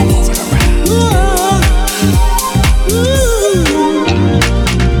body and move it around.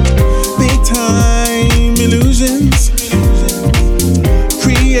 Big time illusions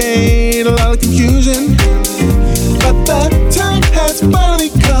create a lot of confusion, but the time has finally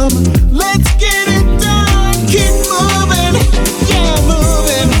come. Let's get it done. Keep moving, yeah,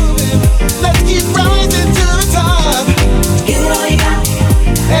 moving. Let's keep rising to the top. Give it all you got.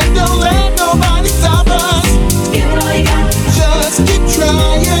 And don't let nobody stop us. Give it all you got. Just keep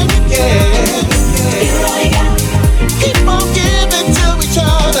trying, yeah. Give it all you got. Keep on giving to each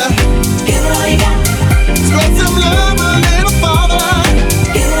other. Give it all you got. Spread some love a little farther.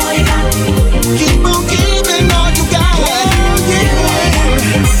 Give it all you got. Keep on giving all you got. Yeah.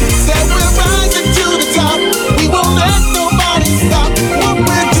 Said we're rising to the top. We won't let nobody stop what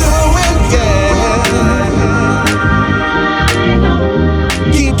we're doing, yeah.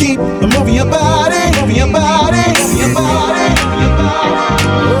 Keep moving your body, moving your body, moving your body, moving your body.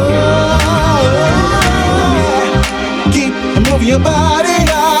 Oh, keep moving your body,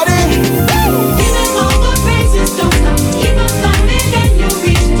 body. Giving all the praises, don't stop. Keep on climbing and you'll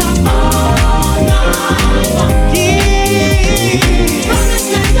reach the top all night long. Promised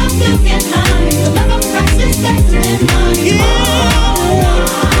land of milk and honey, the love of Christ is better than money. All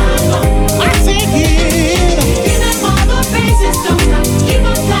night long. I say yeah. Giving all the praises, don't stop. Keep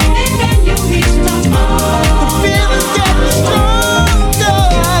on climbing and you'll reach the top all Feelings getting stronger,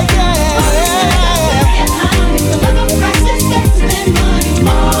 yeah. and honey, the love of Christ is better than money.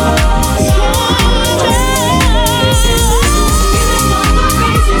 All night long.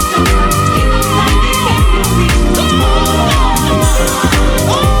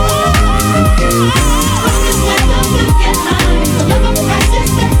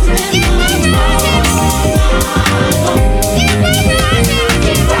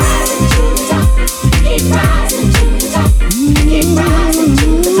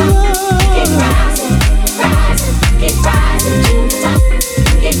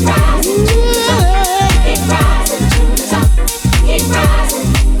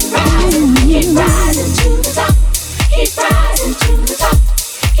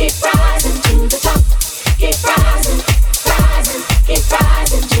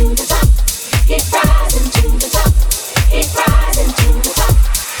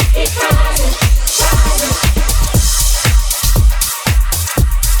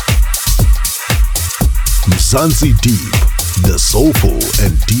 Mzansi Deep, the soulful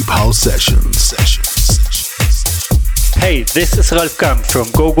and deep house sessions. Hey, this is Ralph Gump from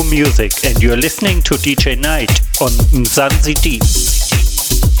Gogo Music and you're listening to DJ Night on Mzansi Deep.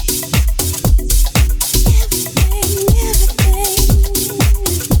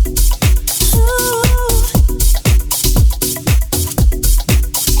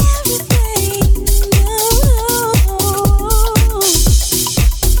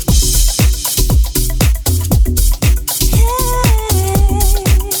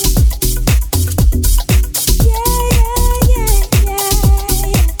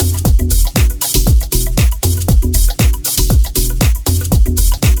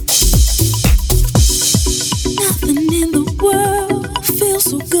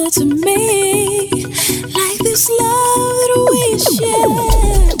 good to me. Like this love that we share.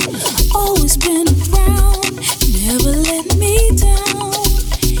 Always been around, never let me down.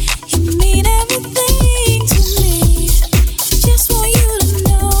 You mean everything to me. Just want you to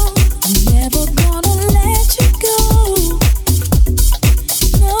know I'm never gonna let you go.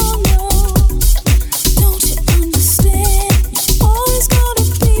 No, no, don't you understand? You're always gonna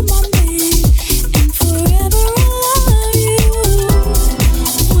be my man, and forever I love you.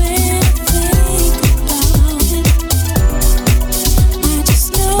 When I think about it, I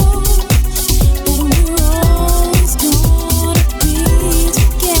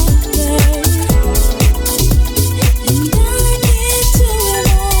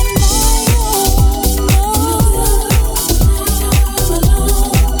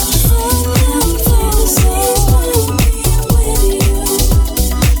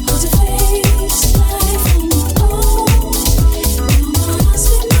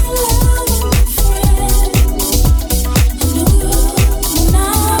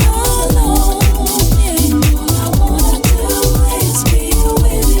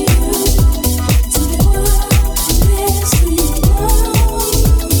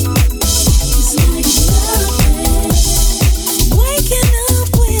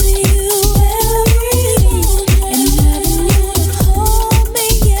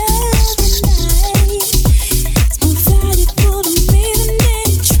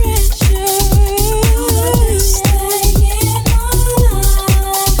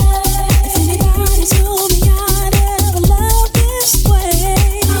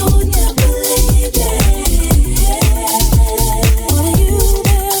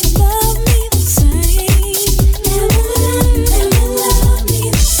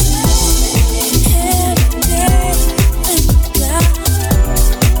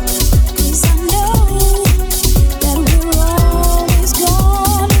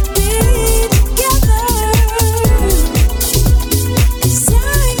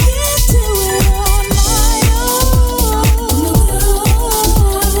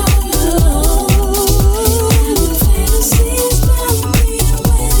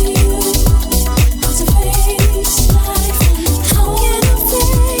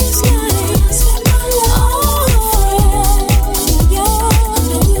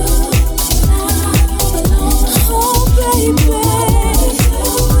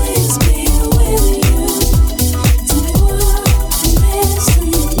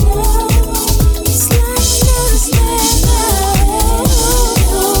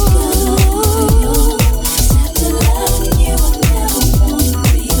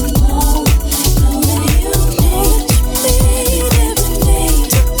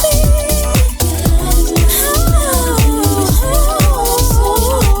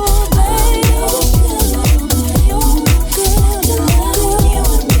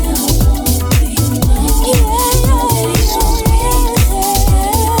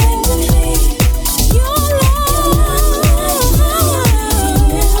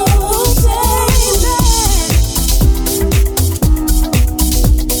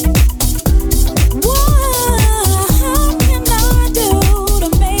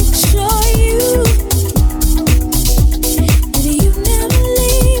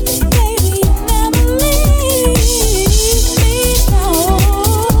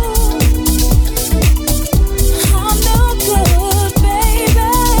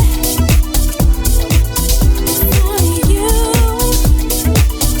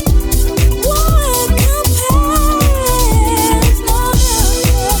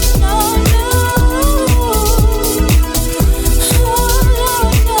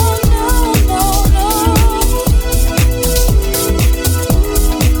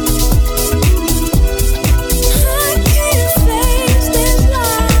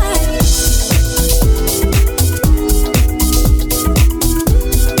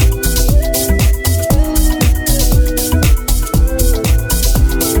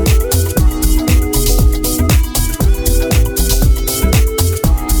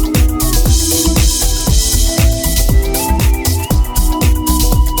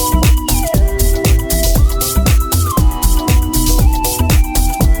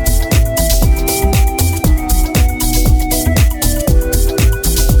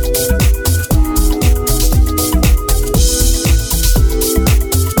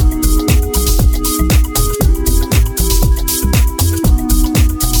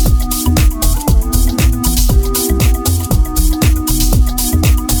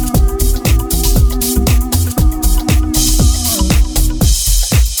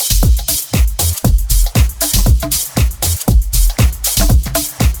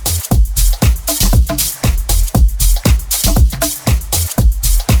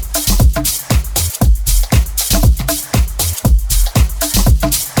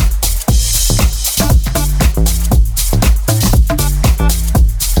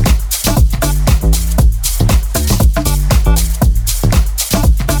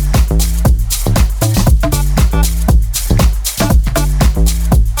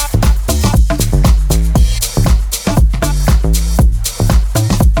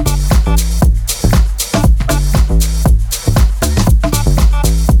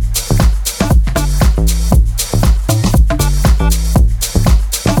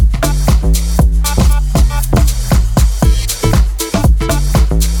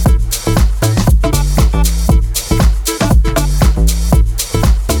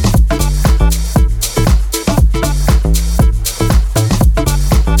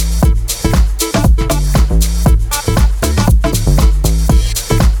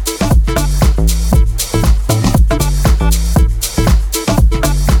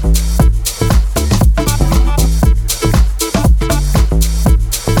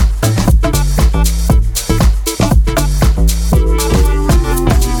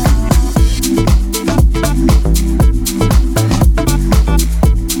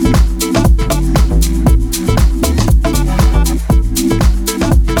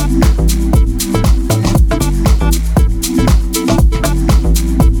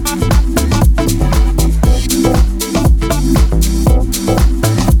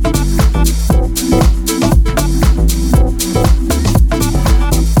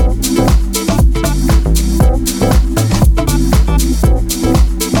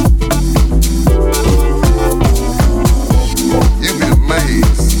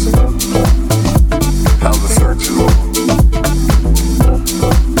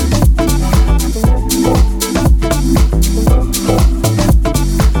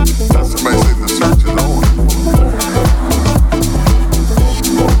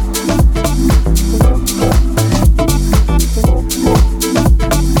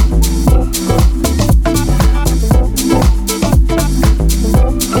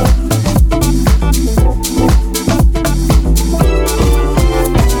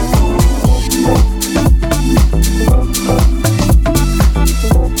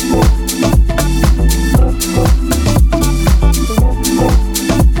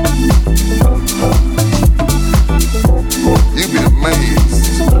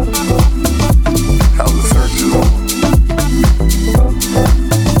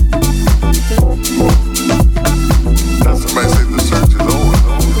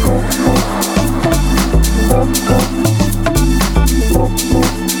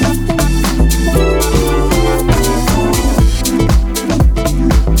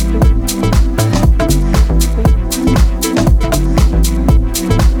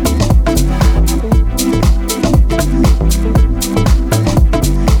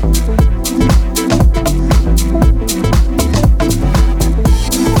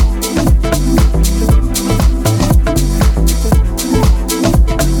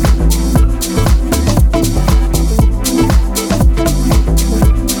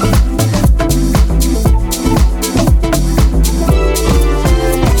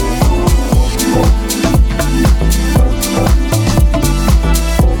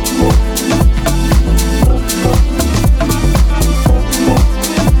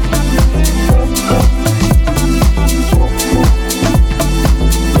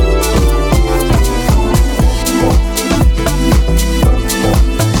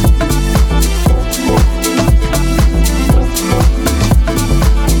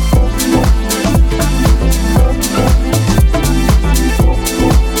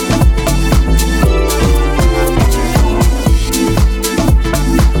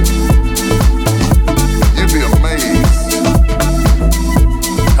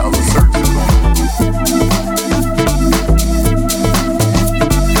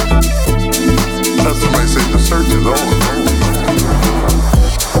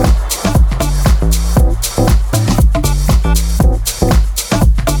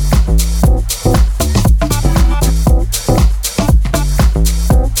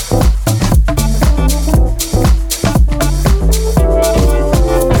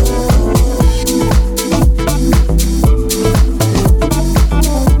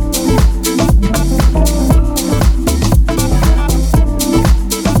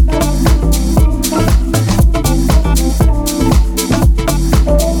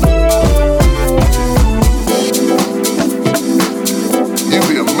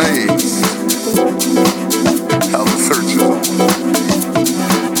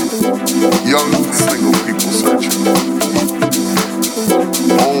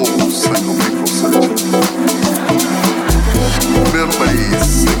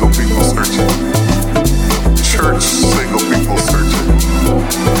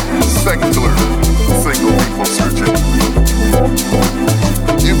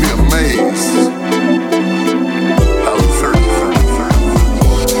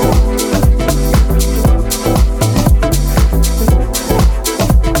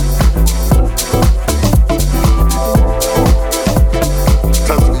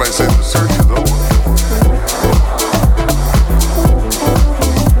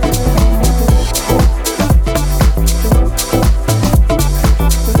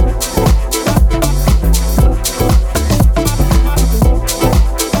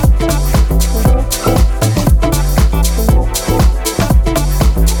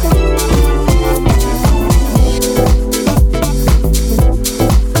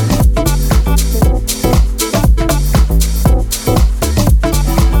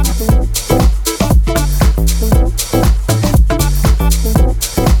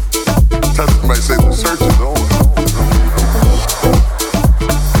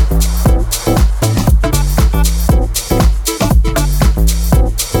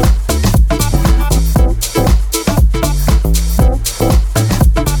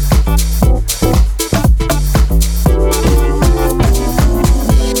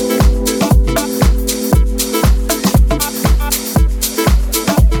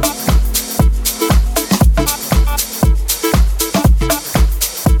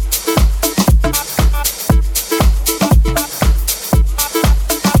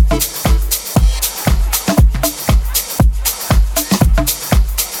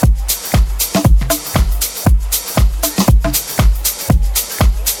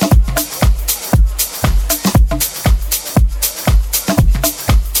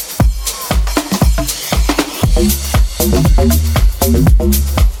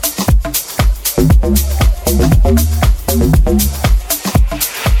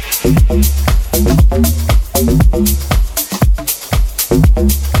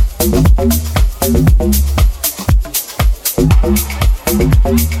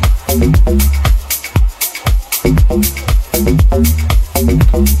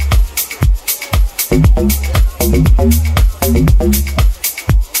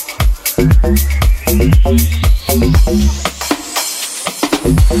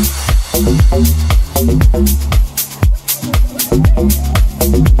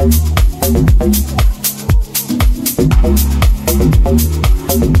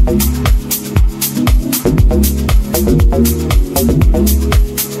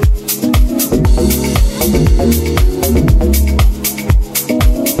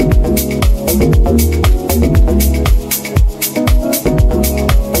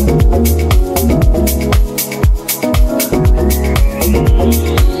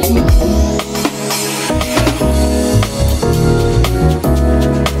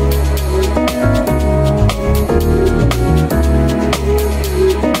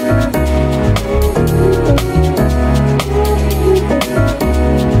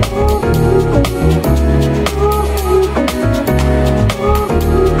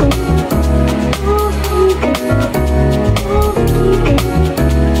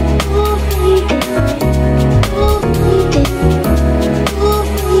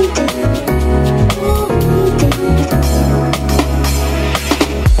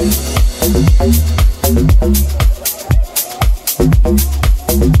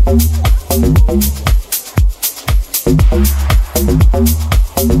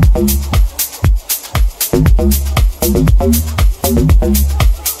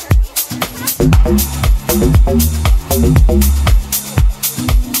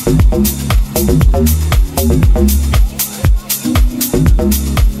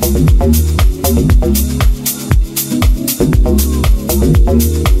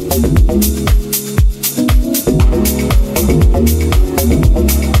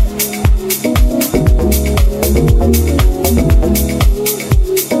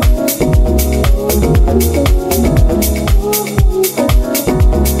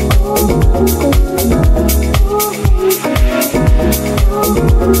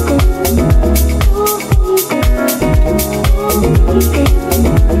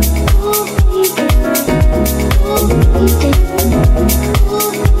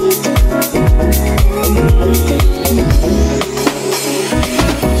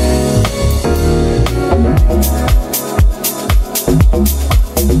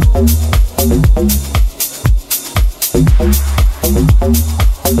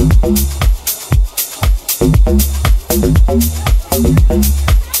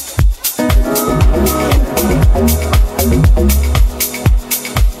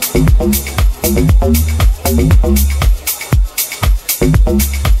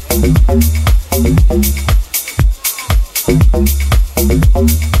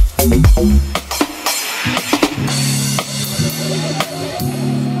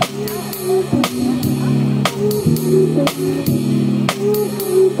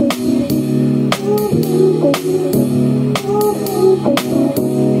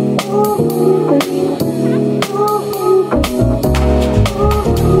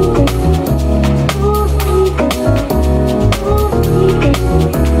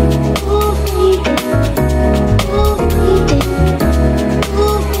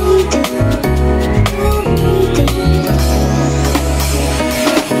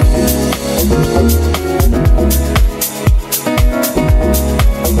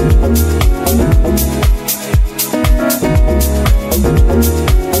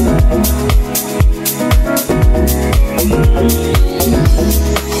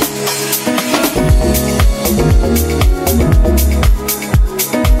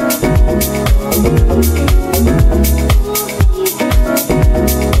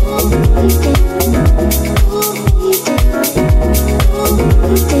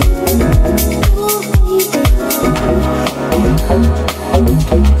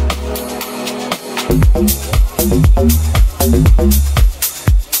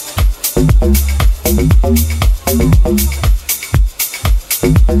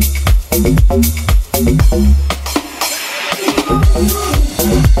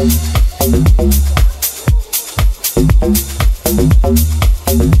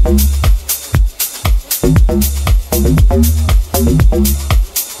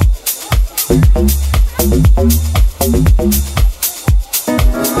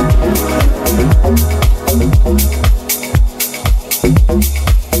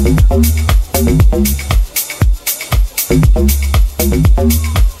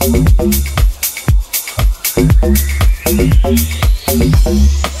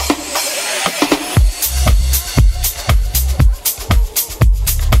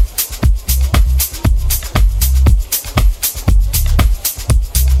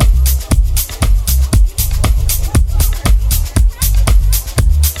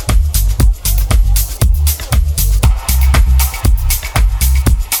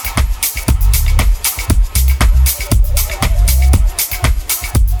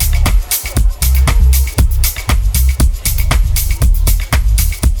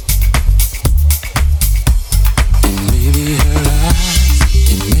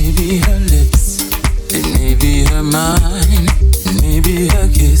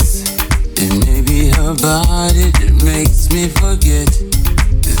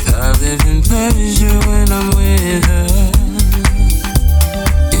live in pleasure when I'm with her.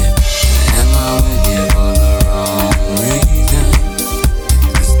 Yeah, am I with you for the wrong reason?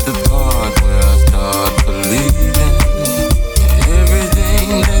 Is this the part where I start believing everything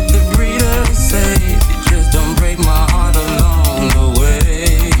that the breeders say? It just don't break my heart along the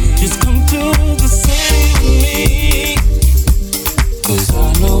way. Just come to the city with me, 'cause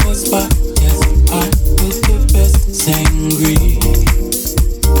I know a spot, yes, I with the best sangria.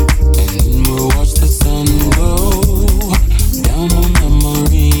 And we'll watch the sun go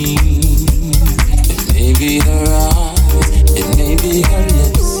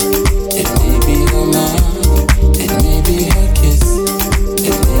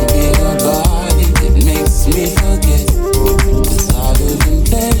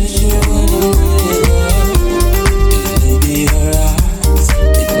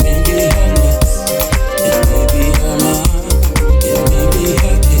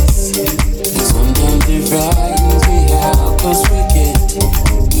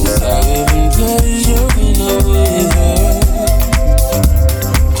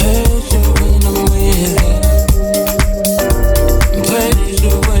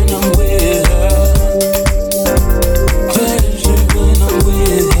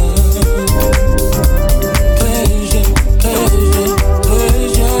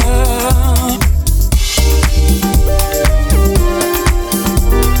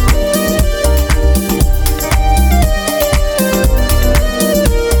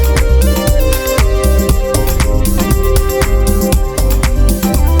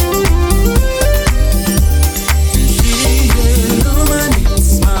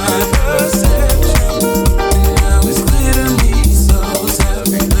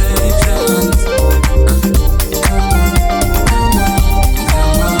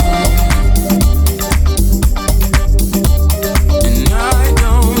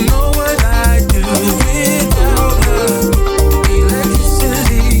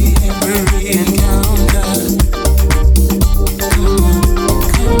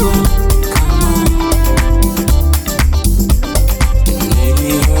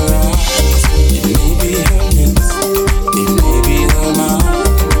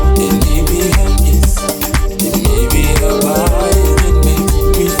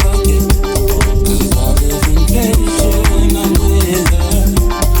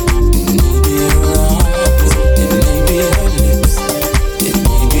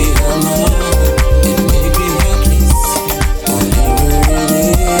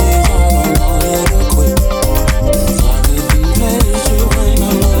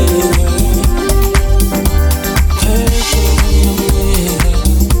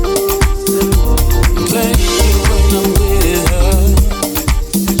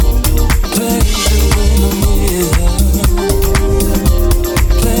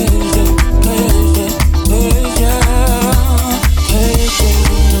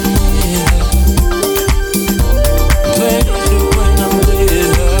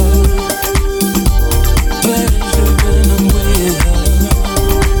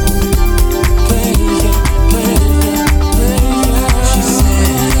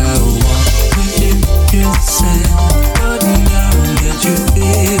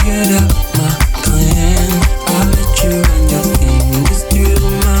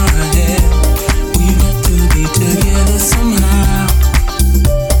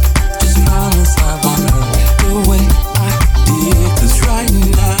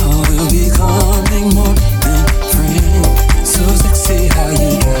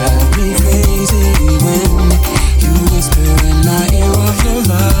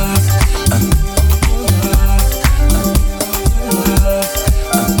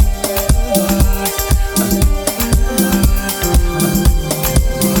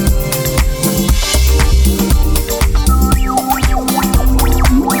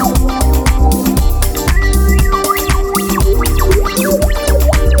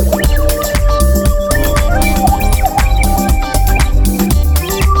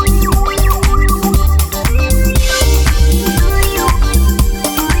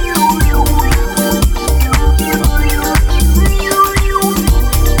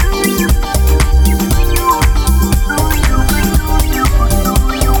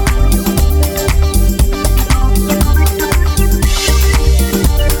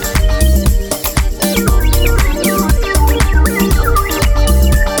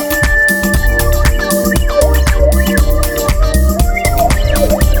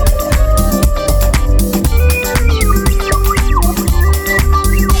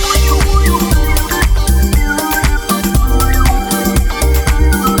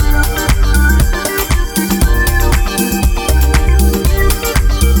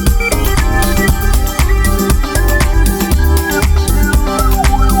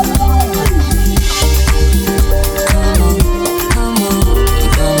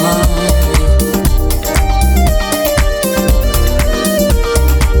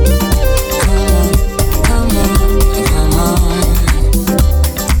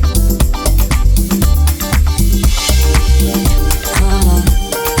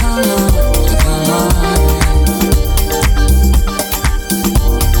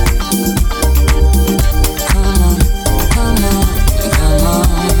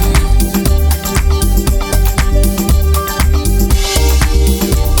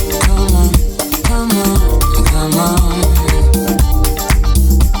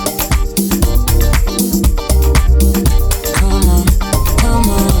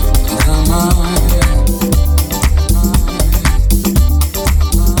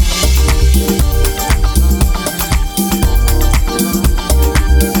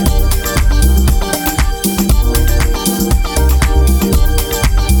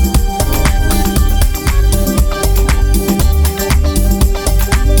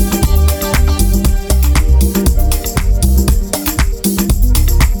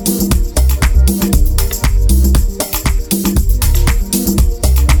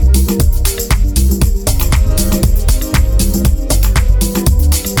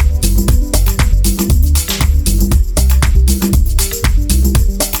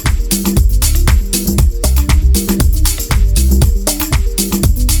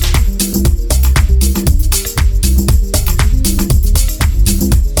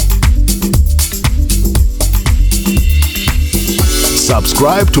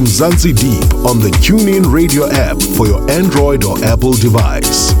Subscribe to Mzansi Deep on the TuneIn Radio app for your Android or Apple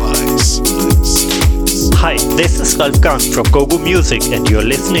device. Hi, this is Ralph Gang from Gogo Music and you're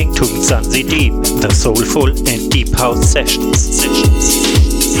listening to Mzansi Deep, the soulful and deep house sessions.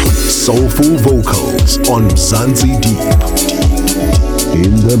 Soulful vocals on Mzansi Deep.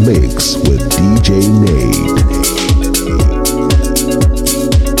 In the mix with DJ Nate.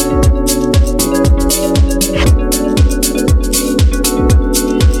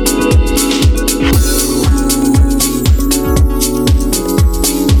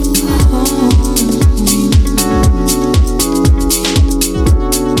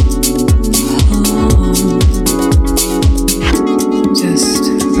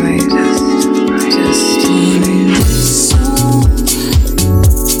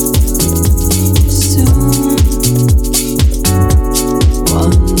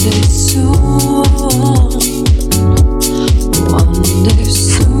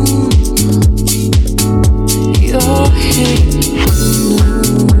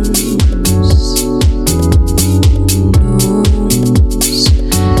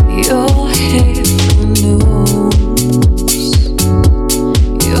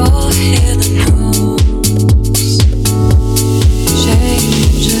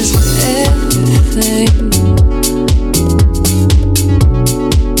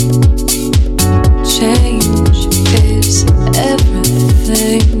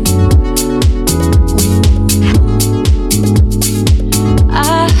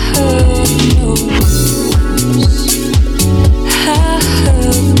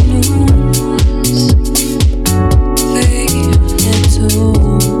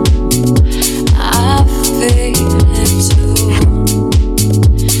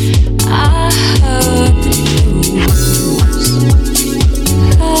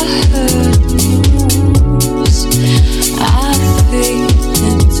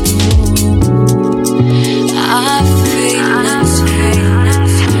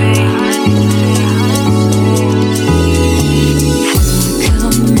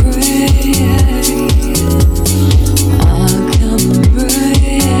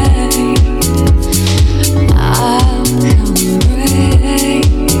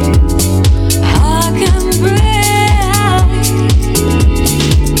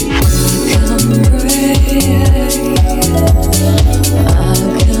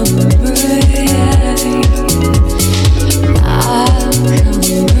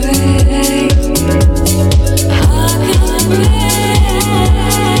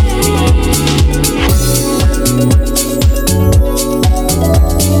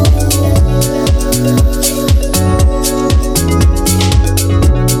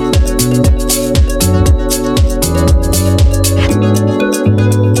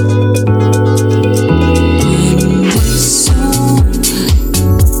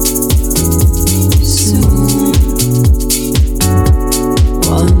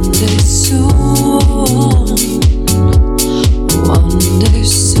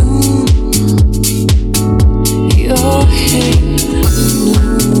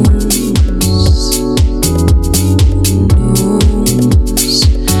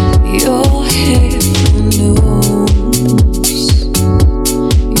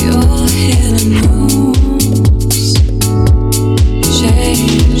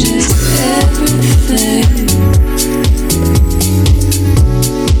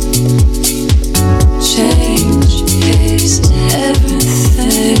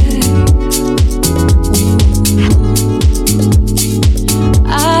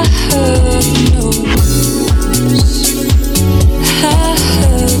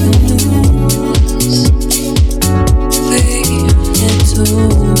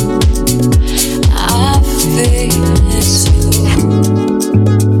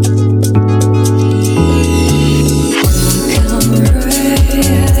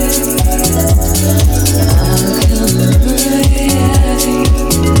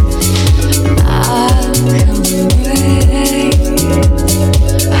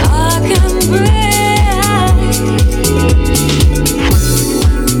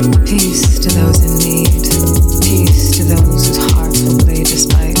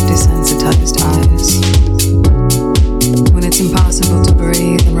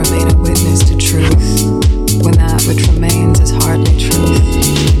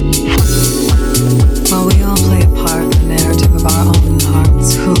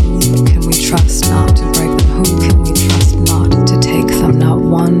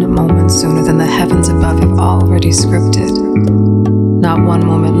 one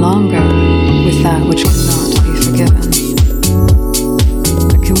moment longer with that which cannot be forgiven.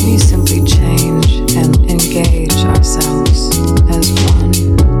 The Can we simply change and engage ourselves as one,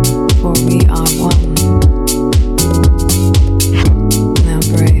 for we are one. Now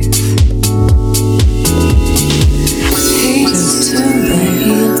breathe. Peace to the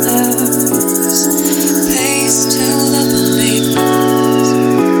healers, peace to the believers,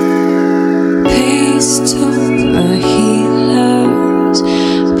 peace to the healers,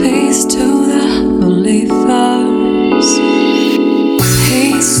 peace to the believers,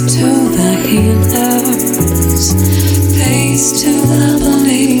 peace to the healers, peace to the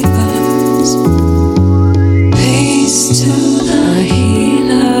believers, peace to the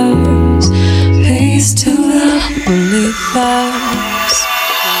healers, peace to the believers.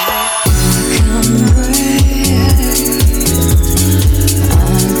 Come breathe,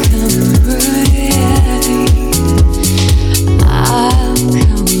 I'll come breathe, I'll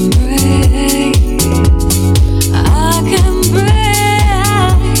come breathe, I can breathe.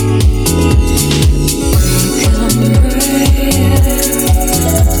 Come breathe,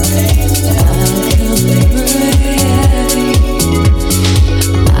 I'll come breathe,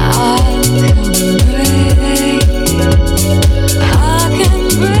 I'll come breathe, I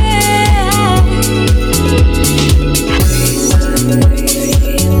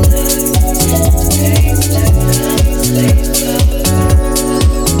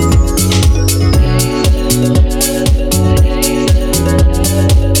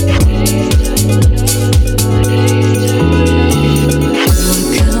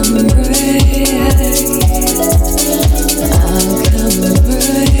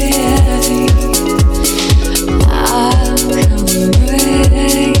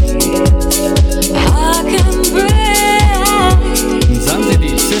can Mzansi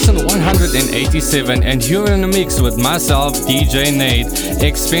Deep, session 187, and you're in a mix with myself, DJ Nate.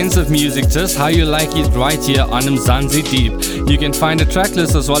 Expensive music, just how you like it, right here on Mzansi Deep. You can find a track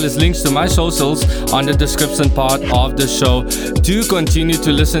list as well as links to my socials on the description part of the show. Do continue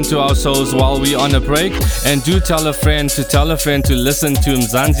to listen to our shows while we're on a break, and do tell a friend to listen to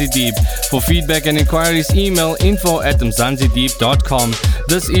Mzansi Deep. For feedback and inquiries, email info@mzansideep.com.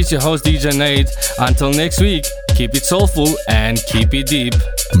 This is your host, DJ Nate. Until next week, keep it soulful and keep it deep.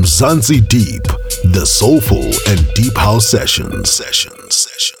 Mzansi Deep, the soulful and deep house sessions.